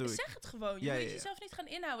 tuurlijk, dat doe ik. zeg het gewoon. Je moet jezelf niet gaan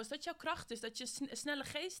inhouden. Als dat jouw kracht is, dat je een snelle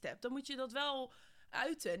geest hebt, dan moet je dat wel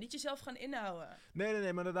uiten. Niet jezelf gaan inhouden.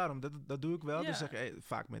 Nee, maar daarom. Dat doe ik wel. Ja. Dus zeg ik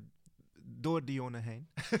vaak door Dionne heen.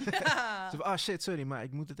 Ja. Zo van, shit, sorry, maar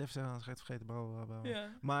ik moet het even zeggen, anders ga ik het vergeten. Blablabla.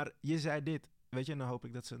 Ja. Maar je zei dit, weet je, en dan hoop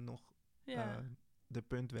ik dat ze nog Ja. de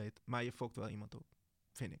punt weet. Maar je fokt wel iemand op,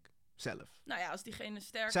 vind ik. Zelf. Nou ja, als diegene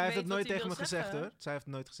sterk Zij heeft weet het nooit wat hij tegen me wil gezegd, zeggen. hoor. Zij heeft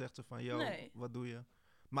nooit gezegd zo van, yo, Nee. wat doe je?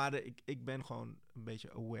 Maar ik ben gewoon een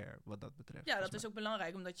beetje aware wat dat betreft. Ja, dat volgens is ook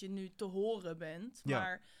belangrijk, omdat je nu te horen bent. Ja.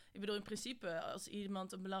 Maar ik bedoel, in principe, als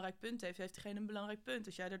iemand een belangrijk punt heeft, heeft diegene een belangrijk punt.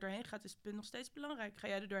 Als jij er doorheen gaat, is het punt nog steeds belangrijk. Ga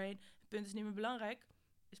jij er doorheen, het punt is niet meer belangrijk,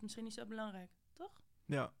 is misschien niet zo belangrijk, toch?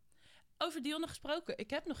 Ja. Over Dionne gesproken. Ik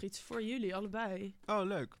heb nog iets voor jullie, allebei. Oh,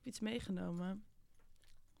 leuk. Ik heb iets meegenomen.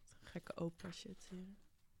 Gekke opa shit hier.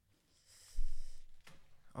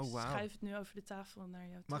 Oh, Ik wauw. schuif het nu over de tafel naar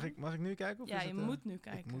jou toe. Mag ik nu kijken? Of Ja, is je het, moet nu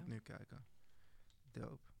kijken. Ik moet nu kijken.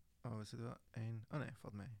 Dope. Oh, is het wel één? Oh nee,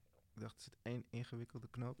 valt mee. Ik dacht, er zit één ingewikkelde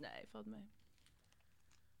knoop. Nee, valt mee.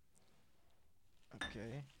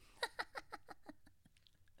 Oké.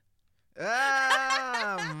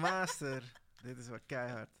 Ah, master. Dit is wel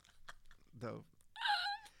keihard. Dope.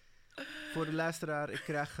 Voor de luisteraar, ik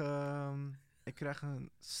krijg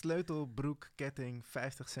een sleutelbroekketting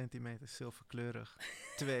 50 centimeter zilverkleurig.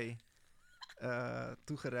 2.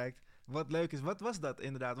 Toegereikt. Wat leuk is, wat was dat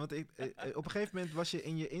inderdaad? Want op een gegeven moment was je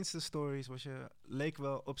in je Insta-stories, leek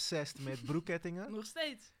wel obsessed met broekkettingen. Nog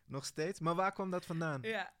steeds. Nog steeds. Maar waar kwam dat vandaan?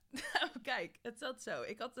 Ja. Nou, kijk, het zat zo.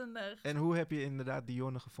 Ik had een... En hoe heb je inderdaad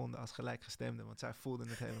Dionne gevonden als gelijkgestemde? Want zij voelde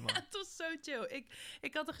het helemaal. Het was zo chill.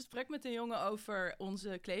 Ik had een gesprek met een jongen over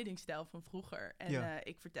onze kledingstijl van vroeger. En Ja.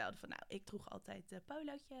 ik vertelde van, nou, ik droeg altijd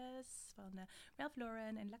polootjes van Ralph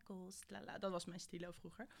Lauren en Lacoste. Lala. Dat was mijn stilo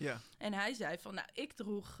vroeger. Ja. En hij zei van, nou, ik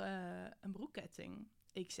droeg een broekketting.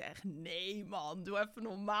 Ik zeg, nee man, doe even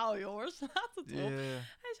normaal, jongens. Laat het op.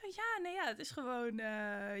 Hij zei, het is gewoon...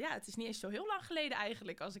 het is niet eens zo heel lang geleden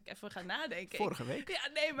eigenlijk, als ik even ga nadenken. Vorige week. Ja,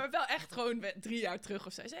 nee, maar wel echt gewoon 3 jaar terug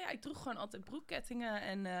of zo. Hij zei, ik droeg gewoon altijd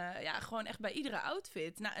broekkettingen en gewoon echt bij iedere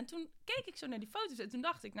outfit. Nou, en toen keek ik zo naar die foto's en toen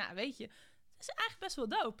dacht ik, nou, weet je, het is eigenlijk best wel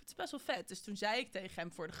dope. Het is best wel vet. Dus toen zei ik tegen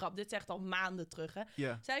hem voor de grap, dit is echt al maanden terug, hè.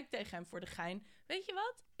 Ja. Zei ik tegen hem voor de gein, weet je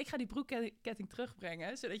wat? Ik ga die broekketting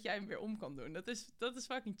terugbrengen, zodat jij hem weer om kan doen. Dat is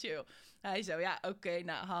fucking chill. Hij zo, ja, oké,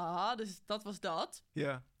 nou, haha, dus dat was dat.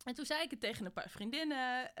 Ja. En toen zei ik het tegen een paar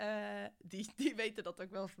vriendinnen, die weten dat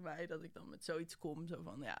ook wel van mij, dat ik dan met zoiets kom. Zo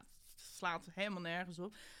van, ja, het slaat helemaal nergens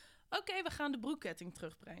op. Oké, we gaan de broekketting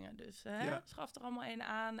terugbrengen. Dus schaf er allemaal een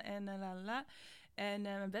aan en la. En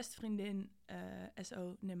mijn beste vriendin,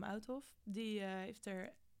 S.O. Nim Outhof, die heeft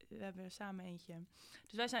er... We hebben er samen eentje.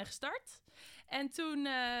 Dus wij zijn gestart. En toen,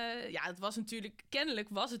 het was natuurlijk... Kennelijk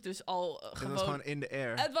was het dus al gewoon... Het was gewoon in de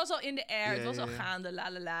air. Het was al in de air, het was al ja. gaande,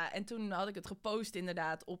 la. En toen had ik het gepost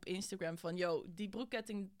inderdaad op Instagram van... die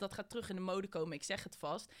broekketting, dat gaat terug in de mode komen, ik zeg het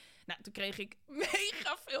vast. Nou, toen kreeg ik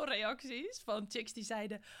mega veel reacties van chicks die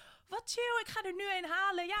zeiden... Wat chill, ik ga er nu een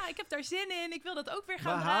halen. Ja, ik heb daar zin in. Ik wil dat ook weer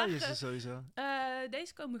gaan Waar dragen. haal je ze sowieso?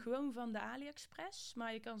 Deze komen gewoon van de AliExpress.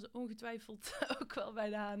 Maar je kan ze ongetwijfeld ook wel bij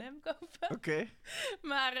de H&M kopen. Oké.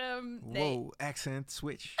 Maar nee. Wow, accent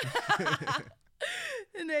switch.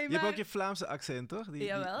 Nee, Je hebt ook je Vlaamse accent, toch?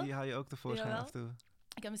 Die haal je ook tevoorschijn Jawel. af en toe.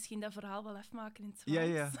 Ik kan misschien dat verhaal wel afmaken in het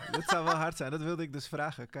Ja, Frans. dat zou wel hard zijn. Dat wilde ik dus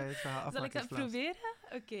vragen. Kan je het verhaal afmaken Zal ik in dat het Vlaams?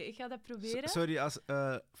 proberen? Oké, ik ga dat proberen. Sorry als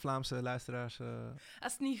Vlaamse luisteraars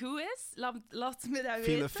Als het niet goed is, laat me dat feel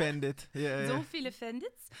weten. offended. Ja. Don't feel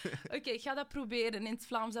offended. Oké, ik ga dat proberen in het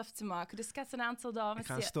Vlaams af te maken. Dus ik had een aantal dames Ik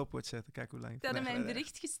ga een die stopwatch zetten. Kijk hoe lang het hadden mij een blijft.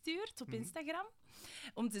 bericht gestuurd op Mhm. Instagram.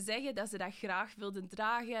 Om te zeggen dat ze dat graag wilden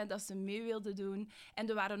dragen en dat ze mee wilden doen. En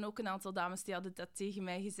er waren ook een aantal dames die hadden dat tegen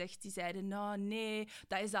mij gezegd. Die zeiden, nou nee,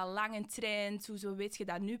 dat is al lang een trend. Hoezo weet je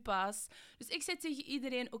dat nu pas? Dus ik zei tegen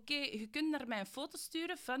iedereen, oké, je kunt naar mij een foto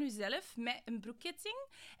sturen van jezelf met een broekketting.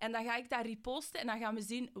 En dan ga ik dat reposten en dan gaan we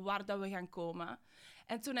zien waar dat we gaan komen.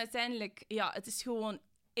 En toen uiteindelijk, het is gewoon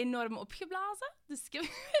enorm opgeblazen. Dus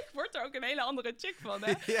ik word er ook een hele andere chick van, hè.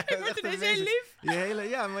 Ja, Ik word echt ineens amazing. heel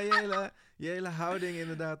lief. Maar je hele houding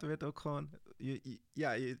inderdaad werd ook gewoon...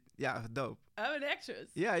 dope. I'm an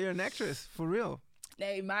actress. Ja, you're an actress. For real.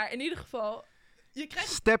 Nee, maar in ieder geval, je krijgt...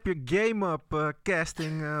 Step your game up,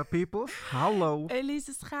 casting people. Hallo.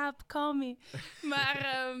 Elise Schaap, call me.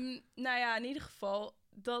 Maar, in ieder geval,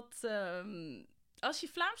 als je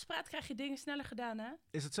Vlaams praat, krijg je dingen sneller gedaan, hè?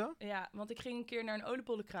 Is het zo? Ja, want ik ging een keer naar een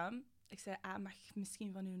oliebollenkraam. Ik zei, mag ik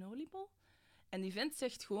misschien van u een oliebol? En die vent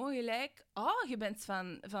zegt gewoon gelijk, je bent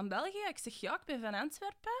van België? Ik zeg, ja, ik ben van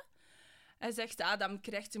Antwerpen. Hij zegt, dan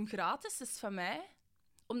krijgt u hem gratis, dat is van mij.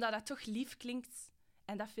 Omdat dat toch lief klinkt.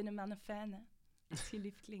 En dat vinden mannen fijn, hè? Als je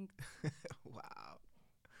lief klinkt. Wauw.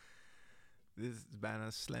 Dit is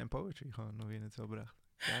bijna slam poetry, gewoon, hoe je het zo bracht.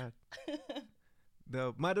 Ja.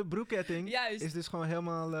 Dope. Maar de broekketting Juist. is dus gewoon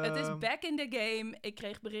helemaal... Het is back in the game. Ik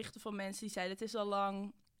kreeg berichten van mensen die zeiden, het is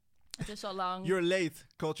al lang. You're late,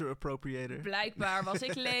 culture appropriator. Blijkbaar was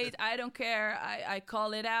ik late. I don't care. I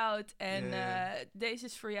call it out. En deze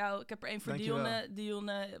is voor jou. Ik heb er een voor Dionne.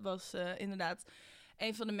 Dionne was inderdaad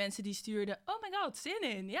een van de mensen die stuurde... Oh my god, zin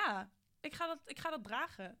in. Ja, ik ga dat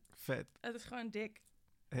dragen. Vet. Het is gewoon dik.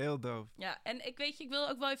 Heel doof. Ja, en ik wil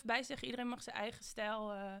ook wel even bijzeggen... Iedereen mag zijn eigen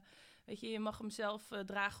stijl... je mag hem zelf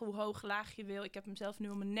dragen hoe hoog, laag je wil. Ik heb hem zelf nu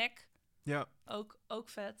om mijn nek. Ja, Ook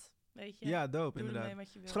vet, weet je. ja, dope Doe inderdaad. ermee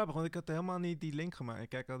wat je Het wil. is grappig, want ik had helemaal niet die link gemaakt. Ik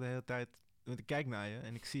kijk al de hele tijd, want ik kijk naar je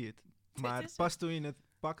en ik zie het. Maar is pas toen je het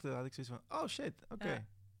pakte, had ik zoiets van, oh shit, oké, Ja.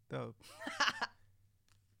 dope.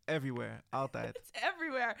 Everywhere, altijd. It's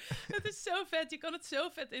everywhere. Het is zo vet. Je kan het zo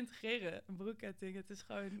vet integreren. Een broekketting. Het is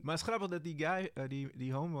gewoon... Maar het is grappig dat die guy,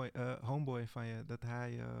 die homeboy van je, dat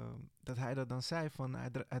hij dat dan zei van,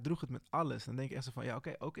 hij droeg het met alles. Dan denk ik echt zo van, ja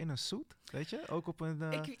oké, ook in een suit, weet je? Ook op een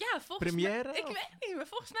volgens première? mij... Ik of- weet niet, maar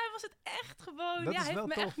volgens mij was het echt gewoon... Dat Ja, is hij wel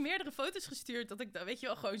heeft me tof. echt meerdere foto's gestuurd. Dat ik, weet je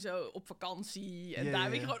wel, gewoon zo op vakantie. En Ja, daar ja,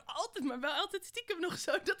 weet je ja. gewoon altijd, maar wel altijd stiekem nog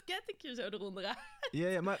zo dat kettingje zo eronder aan.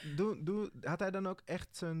 Ja, maar had hij dan ook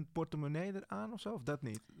echt zijn portemonnee eraan of zo? Of dat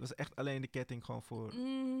niet? Het was echt alleen de ketting gewoon voor...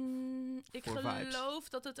 Ik Voor vibes. geloof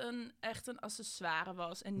dat het echt een accessoire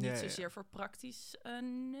was. En niet Ja, ja. zozeer voor praktisch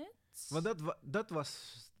nut. Want dat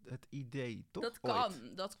was het idee, toch? Dat Ooit,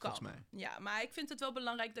 kan, dat kan. volgens mij. Ja, maar ik vind het wel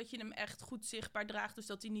belangrijk dat je hem echt goed zichtbaar draagt. Dus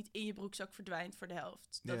dat hij niet in je broekzak verdwijnt voor de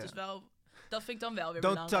helft. Dat Ja. is wel... Dat vind ik dan wel weer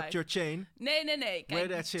Don't belangrijk. tuck your chain. Nee. Wear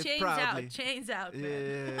Kijk, that shit chains proudly. out, chains out. Ja, man.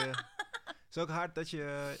 ja, ja. Het is ook hard dat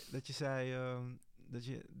je zei dat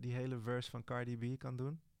je die hele verse van Cardi B kan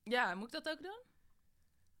doen. Ja, moet ik dat ook doen?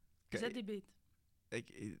 Kijk, Zet die beat.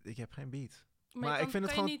 ik heb geen beat. Maar, Maar je ik vind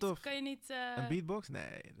het kan je gewoon niet, tof. Kan je niet... Een beatbox?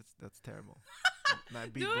 Nee, dat is terrible.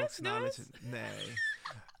 Mijn Doe beatbox eens, doe knowledge... Nee.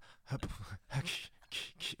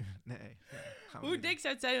 Nee. gaan we Hoe niet dik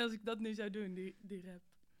zou het zijn als ik dat nu zou doen, die rap? doen.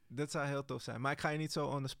 Dat zou heel tof zijn. Maar ik ga je niet zo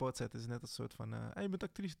on the spot zetten. Het is net een soort van... hey, je bent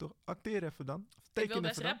actrice toch? Acteer even dan. Of Ik teken wil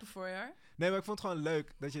best even dan. rappen voor je, hoor. Nee, maar ik vond het gewoon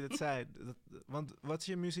leuk dat je dat zei. Want wat is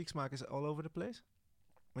je muzieksmaak? Is het all over the place?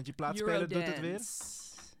 Want je plaatspeler doet het weer.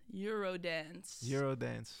 Eurodance.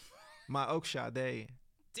 Eurodance. Maar ook Sade.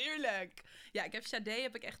 Tuurlijk. Ja, ik heb Sade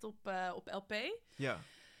heb ik echt op LP. Ja.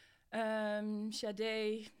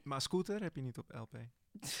 Sade... Maar Scooter heb je niet op LP.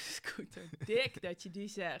 Scooter. Dik dat je die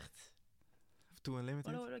zegt. Of Two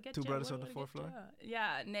Unlimited. What do I get Two ya? Brothers What on the do I Fourth get Floor.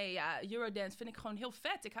 ya? Ja, nee, ja. Eurodance vind ik gewoon heel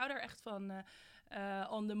vet. Ik hou daar echt van.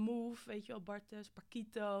 On the Move, weet je wel. Bartes,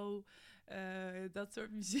 Paquito. Dat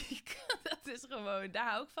soort muziek. Dat is gewoon... Daar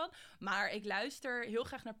hou ik van. Maar ik luister heel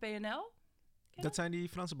graag naar PNL. Dat zijn die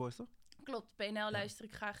Franse boys, toch? Klopt, PNL luister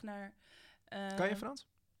ik graag naar. Kan je Frans?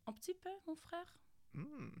 Un petit peu, mon frère.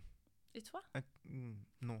 Mm. Et toi?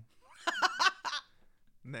 Non.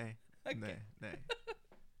 Nee. Oké. Nee.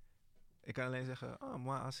 Ik kan alleen zeggen,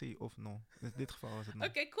 moi assis of non. In dit geval was het non.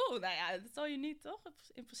 Oké, cool. Nou ja, dat zal je niet, toch?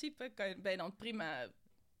 In principe ben je dan prima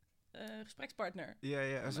gesprekspartner. Ja,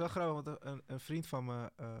 het is wel grappig, want een vriend van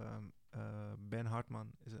me, Ben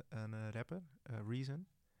Hartman, is een rapper, Reason.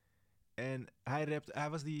 En hij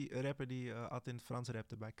was die rapper die altijd in het Frans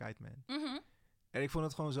rapte bij Kite Man. Mhm. En ik vond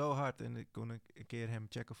het gewoon zo hard. En ik kon een keer hem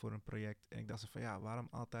checken voor een project. En ik dacht zo van, ja, waarom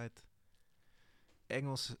altijd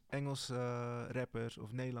Engels rappers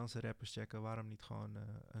of Nederlandse rappers checken? Waarom niet gewoon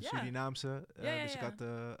een Ja. Surinaamse? Ja. Dus ik had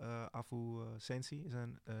Afu Sensi, is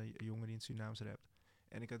een jongen die in het Surinaams rapt.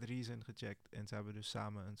 En ik had Reason gecheckt. En ze hebben dus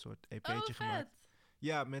samen een soort EP'tje Oh, gemaakt. vet.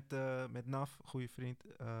 Ja, met Naf, goede vriend,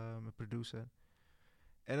 mijn producer.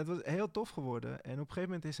 En het was heel tof geworden. En op een gegeven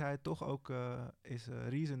moment is hij toch ook,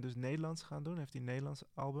 Reason dus Nederlands gaan doen. Heeft hij een Nederlands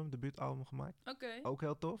album, debuutalbum gemaakt. Oké. Ook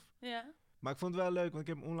heel tof. Ja. Maar ik vond het wel leuk, want ik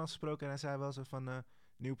heb hem onlangs gesproken en hij zei wel zo van,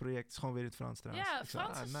 nieuw project, het is gewoon weer in het Frans trouwens. Ja, Ik zei,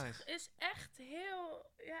 Frans nice. is echt heel...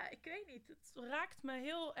 Ja, ik weet niet. Het raakt me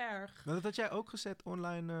heel erg. Maar dat had jij ook gezet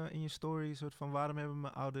online in je story, soort van, waarom hebben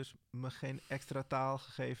mijn ouders me geen extra taal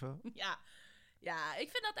gegeven? Ja, ik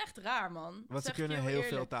vind dat echt raar, man. Want ze Zeg je kunnen heel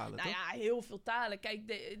veel eerlijk. talen, Nou toch? ja, heel veel talen. Kijk,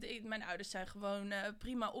 mijn ouders zijn gewoon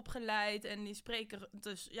prima opgeleid en die spreken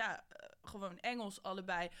dus gewoon Engels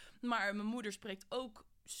allebei. Maar mijn moeder spreekt ook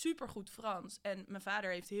supergoed Frans. En mijn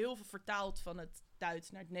vader heeft heel veel vertaald van het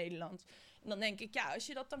Duits naar het Nederlands. En dan denk ik, ja, als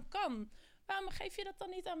je dat dan kan, waarom geef je dat dan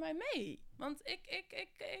niet aan mij mee? Want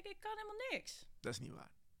ik kan helemaal niks. Dat is niet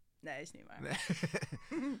waar. Nee, is niet waar.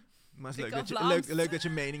 Nee. Maar het Ik is kan leuk Vlaams. leuk dat je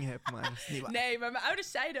mening hebt, maar dat is niet waar. Nee, maar mijn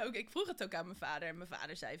ouders zeiden ook... Ik vroeg het ook aan mijn vader. En mijn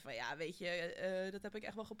vader zei van... Ja, weet je, dat heb ik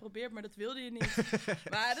echt wel geprobeerd, maar dat wilde je niet.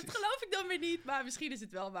 Maar dat geloof ik dan weer niet. Maar misschien is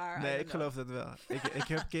het wel waar. I Nee, don't ik know. geloof dat wel. Ik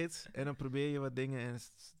heb kids en dan probeer je wat dingen en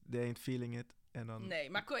they ain't feeling it. En dan... Nee,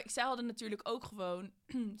 maar zij hadden natuurlijk ook gewoon...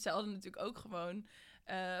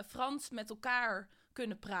 Frans met elkaar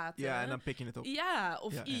kunnen praten. Ja, en dan pik je het op. Ja,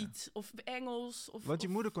 of Ja, ja. iets. Of Engels. Want je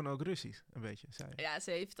of- moeder kon ook Russisch, een beetje, zei je. Ja,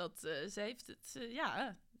 ze heeft het...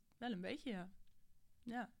 ja, wel een beetje, ja.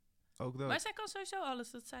 Ja. Ook dat. Maar zij kan sowieso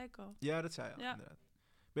alles, dat zei ik al. Ja, dat zei je al, Ja. inderdaad.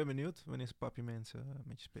 Ik ben benieuwd wanneer ze papje mensen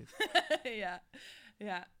met je spit.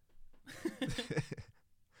 Ja.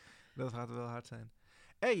 Dat gaat wel hard zijn.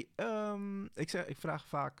 Hey, ik vraag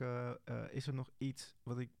vaak, is er nog iets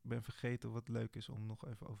wat ik ben vergeten wat leuk is om nog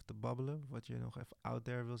even over te babbelen? Wat je nog even out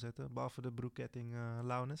there wil zetten? Behalve de broekketting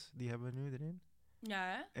launes, die hebben we nu erin. Ja,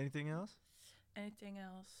 hè? Anything else? Anything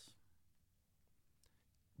else?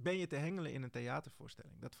 Ben je te hengelen in een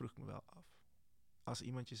theatervoorstelling? Dat vroeg ik me wel af. Als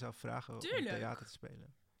iemand je zou vragen om Tuurlijk. theater te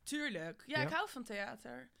spelen. Tuurlijk. Ja, Ja? ik hou van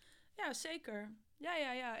theater. Ja, zeker.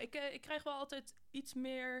 Ja. Ik krijg wel altijd iets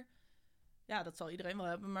meer... Ja, dat zal iedereen wel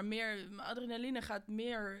hebben. Maar meer... Mijn adrenaline gaat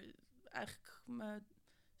meer... Eigenlijk mijn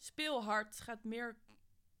speelhart gaat meer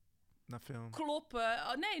Naar film. kloppen.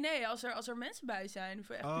 Oh, nee. Als er mensen bij zijn.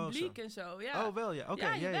 Voor echt Oh, publiek zo. en zo. Ja. Oh, wel ja. Oké,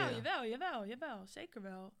 ja, ja. jawel. Zeker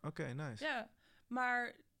wel. Oké, nice. Ja.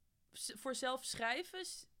 Maar voor zelf schrijven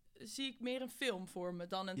zie ik meer een film voor me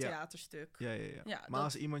dan een Ja. theaterstuk. Ja. Ja, Maar dat-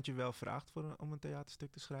 als iemand je wel vraagt om een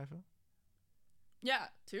theaterstuk te schrijven?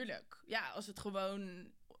 Ja, tuurlijk. Ja, als het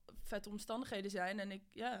gewoon vette omstandigheden zijn en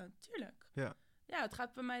ja, tuurlijk. Ja. Ja, het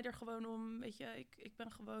gaat bij mij er gewoon om, weet je, ik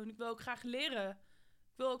wil ook graag leren.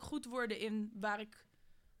 Ik wil ook goed worden in waar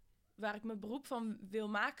ik mijn beroep van wil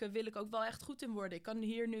maken, wil ik ook wel echt goed in worden. Ik kan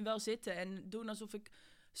hier nu wel zitten en doen alsof ik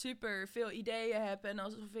super veel ideeën heb en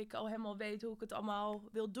alsof ik al helemaal weet hoe ik het allemaal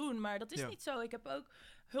wil doen. Maar dat is Ja. niet zo. Ik heb ook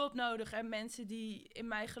hulp nodig en mensen die in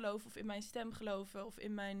mij geloven of in mijn stem geloven of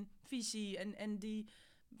in mijn visie en die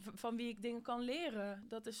van wie ik dingen kan leren.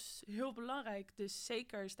 Dat is heel belangrijk. Dus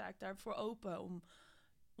zeker sta ik daarvoor open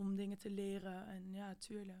om dingen te leren. En ja,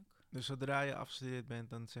 tuurlijk. Dus zodra je afgestudeerd bent,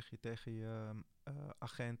 dan zeg je tegen je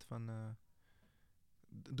agent van...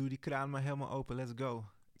 doe die kraan maar helemaal open, let's go.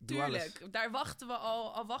 Doe alles. Tuurlijk, daar wachten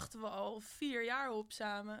we al 4 jaar op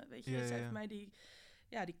samen. Weet je, Ja, ze ja, heeft ja. mij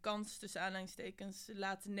die kans tussen aanleidingstekens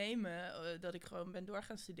laten nemen. Dat ik gewoon ben door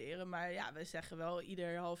gaan studeren. Maar ja, we zeggen wel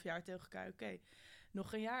ieder half jaar tegen elkaar, oké,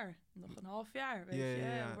 nog een jaar, nog een half jaar. Weet je,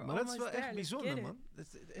 we're Maar dat is wel almost echt there, let's bijzonder, get it.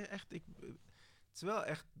 man. Het is wel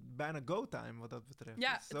echt bijna go-time wat dat betreft.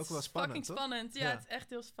 Ja, het is ook wel spannend, fucking toch? spannend. Ja, Ja. het is echt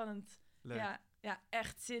heel spannend. Leuk, Ja,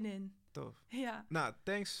 echt zin in. tof. Ja. Nou,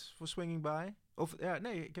 thanks for swinging by. Of, ja,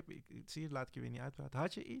 nee, zie je, laat ik je weer niet uitpraten.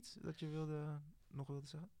 Had je iets dat je nog wilde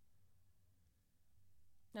zeggen?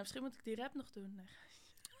 Nou, misschien moet ik die rap nog doen. Nee.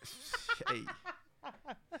 Hey.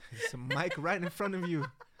 There's a mic right in front of you.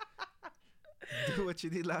 Doe wat je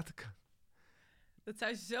niet laten kan. Dat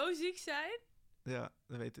zou zo ziek zijn. Ja,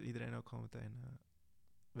 dan weet iedereen ook gewoon meteen.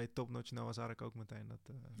 Weet Top Notch Noah's Ark ook meteen dat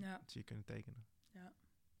Ja. ze je kunnen tekenen. Ja.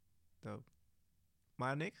 Dope.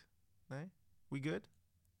 Maar niks? Nee? We good?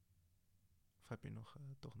 Of heb je nog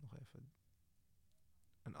toch nog even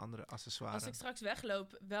een andere accessoire? Als ik straks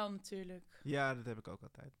wegloop, wel natuurlijk. Ja, dat heb ik ook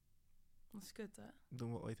altijd. Dat is kut, hè?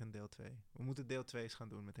 Doen we ooit een deel 2. We moeten deel 2's gaan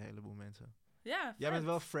doen met een heleboel mensen. Ja, Jij vet. bent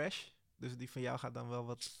wel fresh, dus die van jou gaat dan wel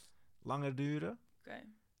wat langer duren. Oké.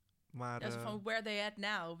 Maar Ja, zo van where they at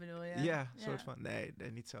now, bedoel je? ja, soort van. Nee,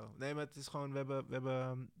 niet zo. Nee, maar het is gewoon, we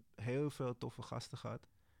hebben heel veel toffe gasten gehad.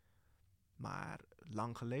 Maar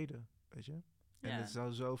lang geleden, weet je. En Ja. er is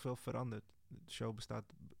al zoveel veranderd. De show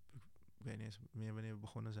bestaat, ik weet niet eens meer wanneer we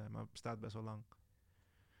begonnen zijn, maar het bestaat best wel lang.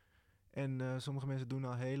 En sommige mensen doen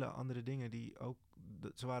al hele andere dingen die ook,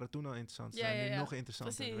 ze waren toen al interessant, ze zijn nu nog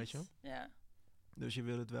interessanter, Precies. weet je. Ja. Dus je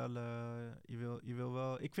wil het wel, je wil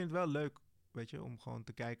wel, ik vind het wel leuk, weet je, om gewoon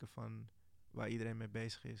te kijken van waar iedereen mee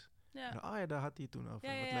bezig is. Ja. En, oh ja, daar had hij het toen over,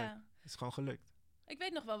 Ja, wat ja, leuk. ja. Het is gewoon gelukt. Ik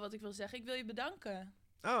weet nog wel wat ik wil zeggen. Ik wil je bedanken.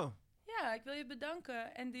 Oh, Ja, ik wil je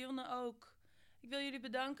bedanken. En Dionne ook. Ik wil jullie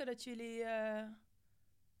bedanken dat jullie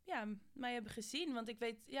mij hebben gezien. Want ik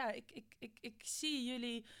weet, ja, ik zie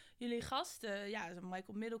jullie gasten. Ja, zo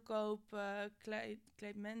Michael Middelkoop,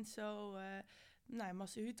 Kleed Menso,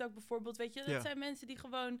 Masse Hutak bijvoorbeeld. Weet je, dat Ja. zijn mensen die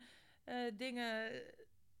gewoon dingen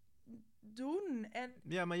doen. En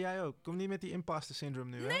ja, maar jij ook. Kom niet met die imposter syndrome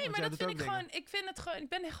nu, hè? nee, Want maar jij dat doet vind ook ik dingen. gewoon... Ik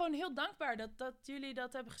ben gewoon heel dankbaar dat jullie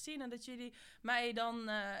dat hebben gezien. En dat jullie mij dan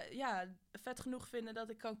vet genoeg vinden dat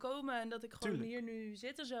ik kan komen. En dat ik gewoon Tuurlijk. hier nu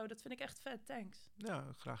zit en zo. Dat vind ik echt vet. Thanks.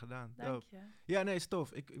 Ja, graag gedaan. Dank Dope. je. Ja, nee, is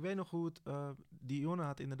tof. Ik weet nog hoe het... Dionne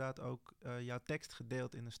had inderdaad ook jouw tekst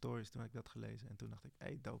gedeeld in de stories toen ik dat gelezen. En toen dacht ik,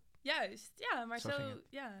 hey, dope. Juist. Ja, maar Zo ging zo... het.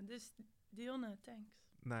 Ja, dus Dionne, thanks.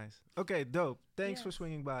 Nice. Oké, dope. Thanks Yes. for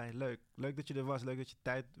swinging by. Leuk. Leuk dat je er was. Leuk dat je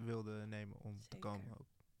tijd wilde nemen om te Zeker. komen ook.